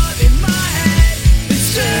above in my head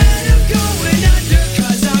instead of going under.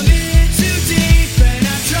 'Cause I'm in too deep and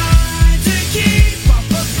I'm trying to keep up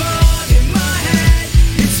above in my head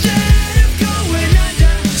instead of going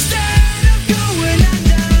under. Instead of going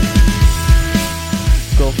under.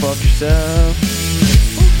 Go fuck yourself.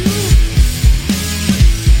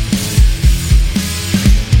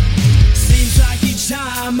 Seems like each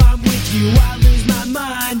time I'm with you, I lose my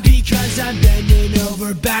mind because I'm bending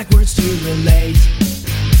over backwards to relate.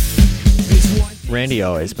 It's one thing Randy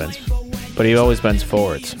always bends, but he always bends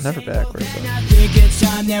forwards, never backwards. and I think it's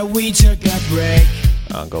time that we took a break.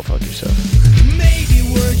 Go fuck yourself. Maybe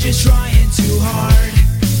we're just trying too hard,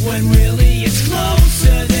 when really it's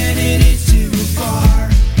closer than it is too far.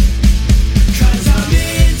 'Cause I'm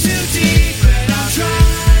in too deep and I'm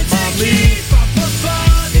trying to keep up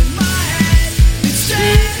above in my head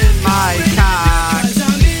instead of my going cock. under. 'Cause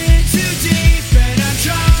I'm in too deep and I'm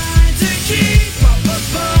trying to keep up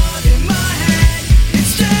above in my head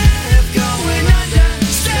instead of going under.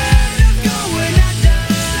 Instead of going under.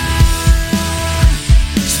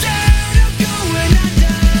 Instead of going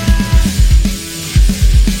under.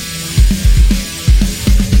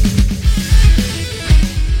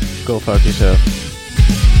 Go fuck yourself.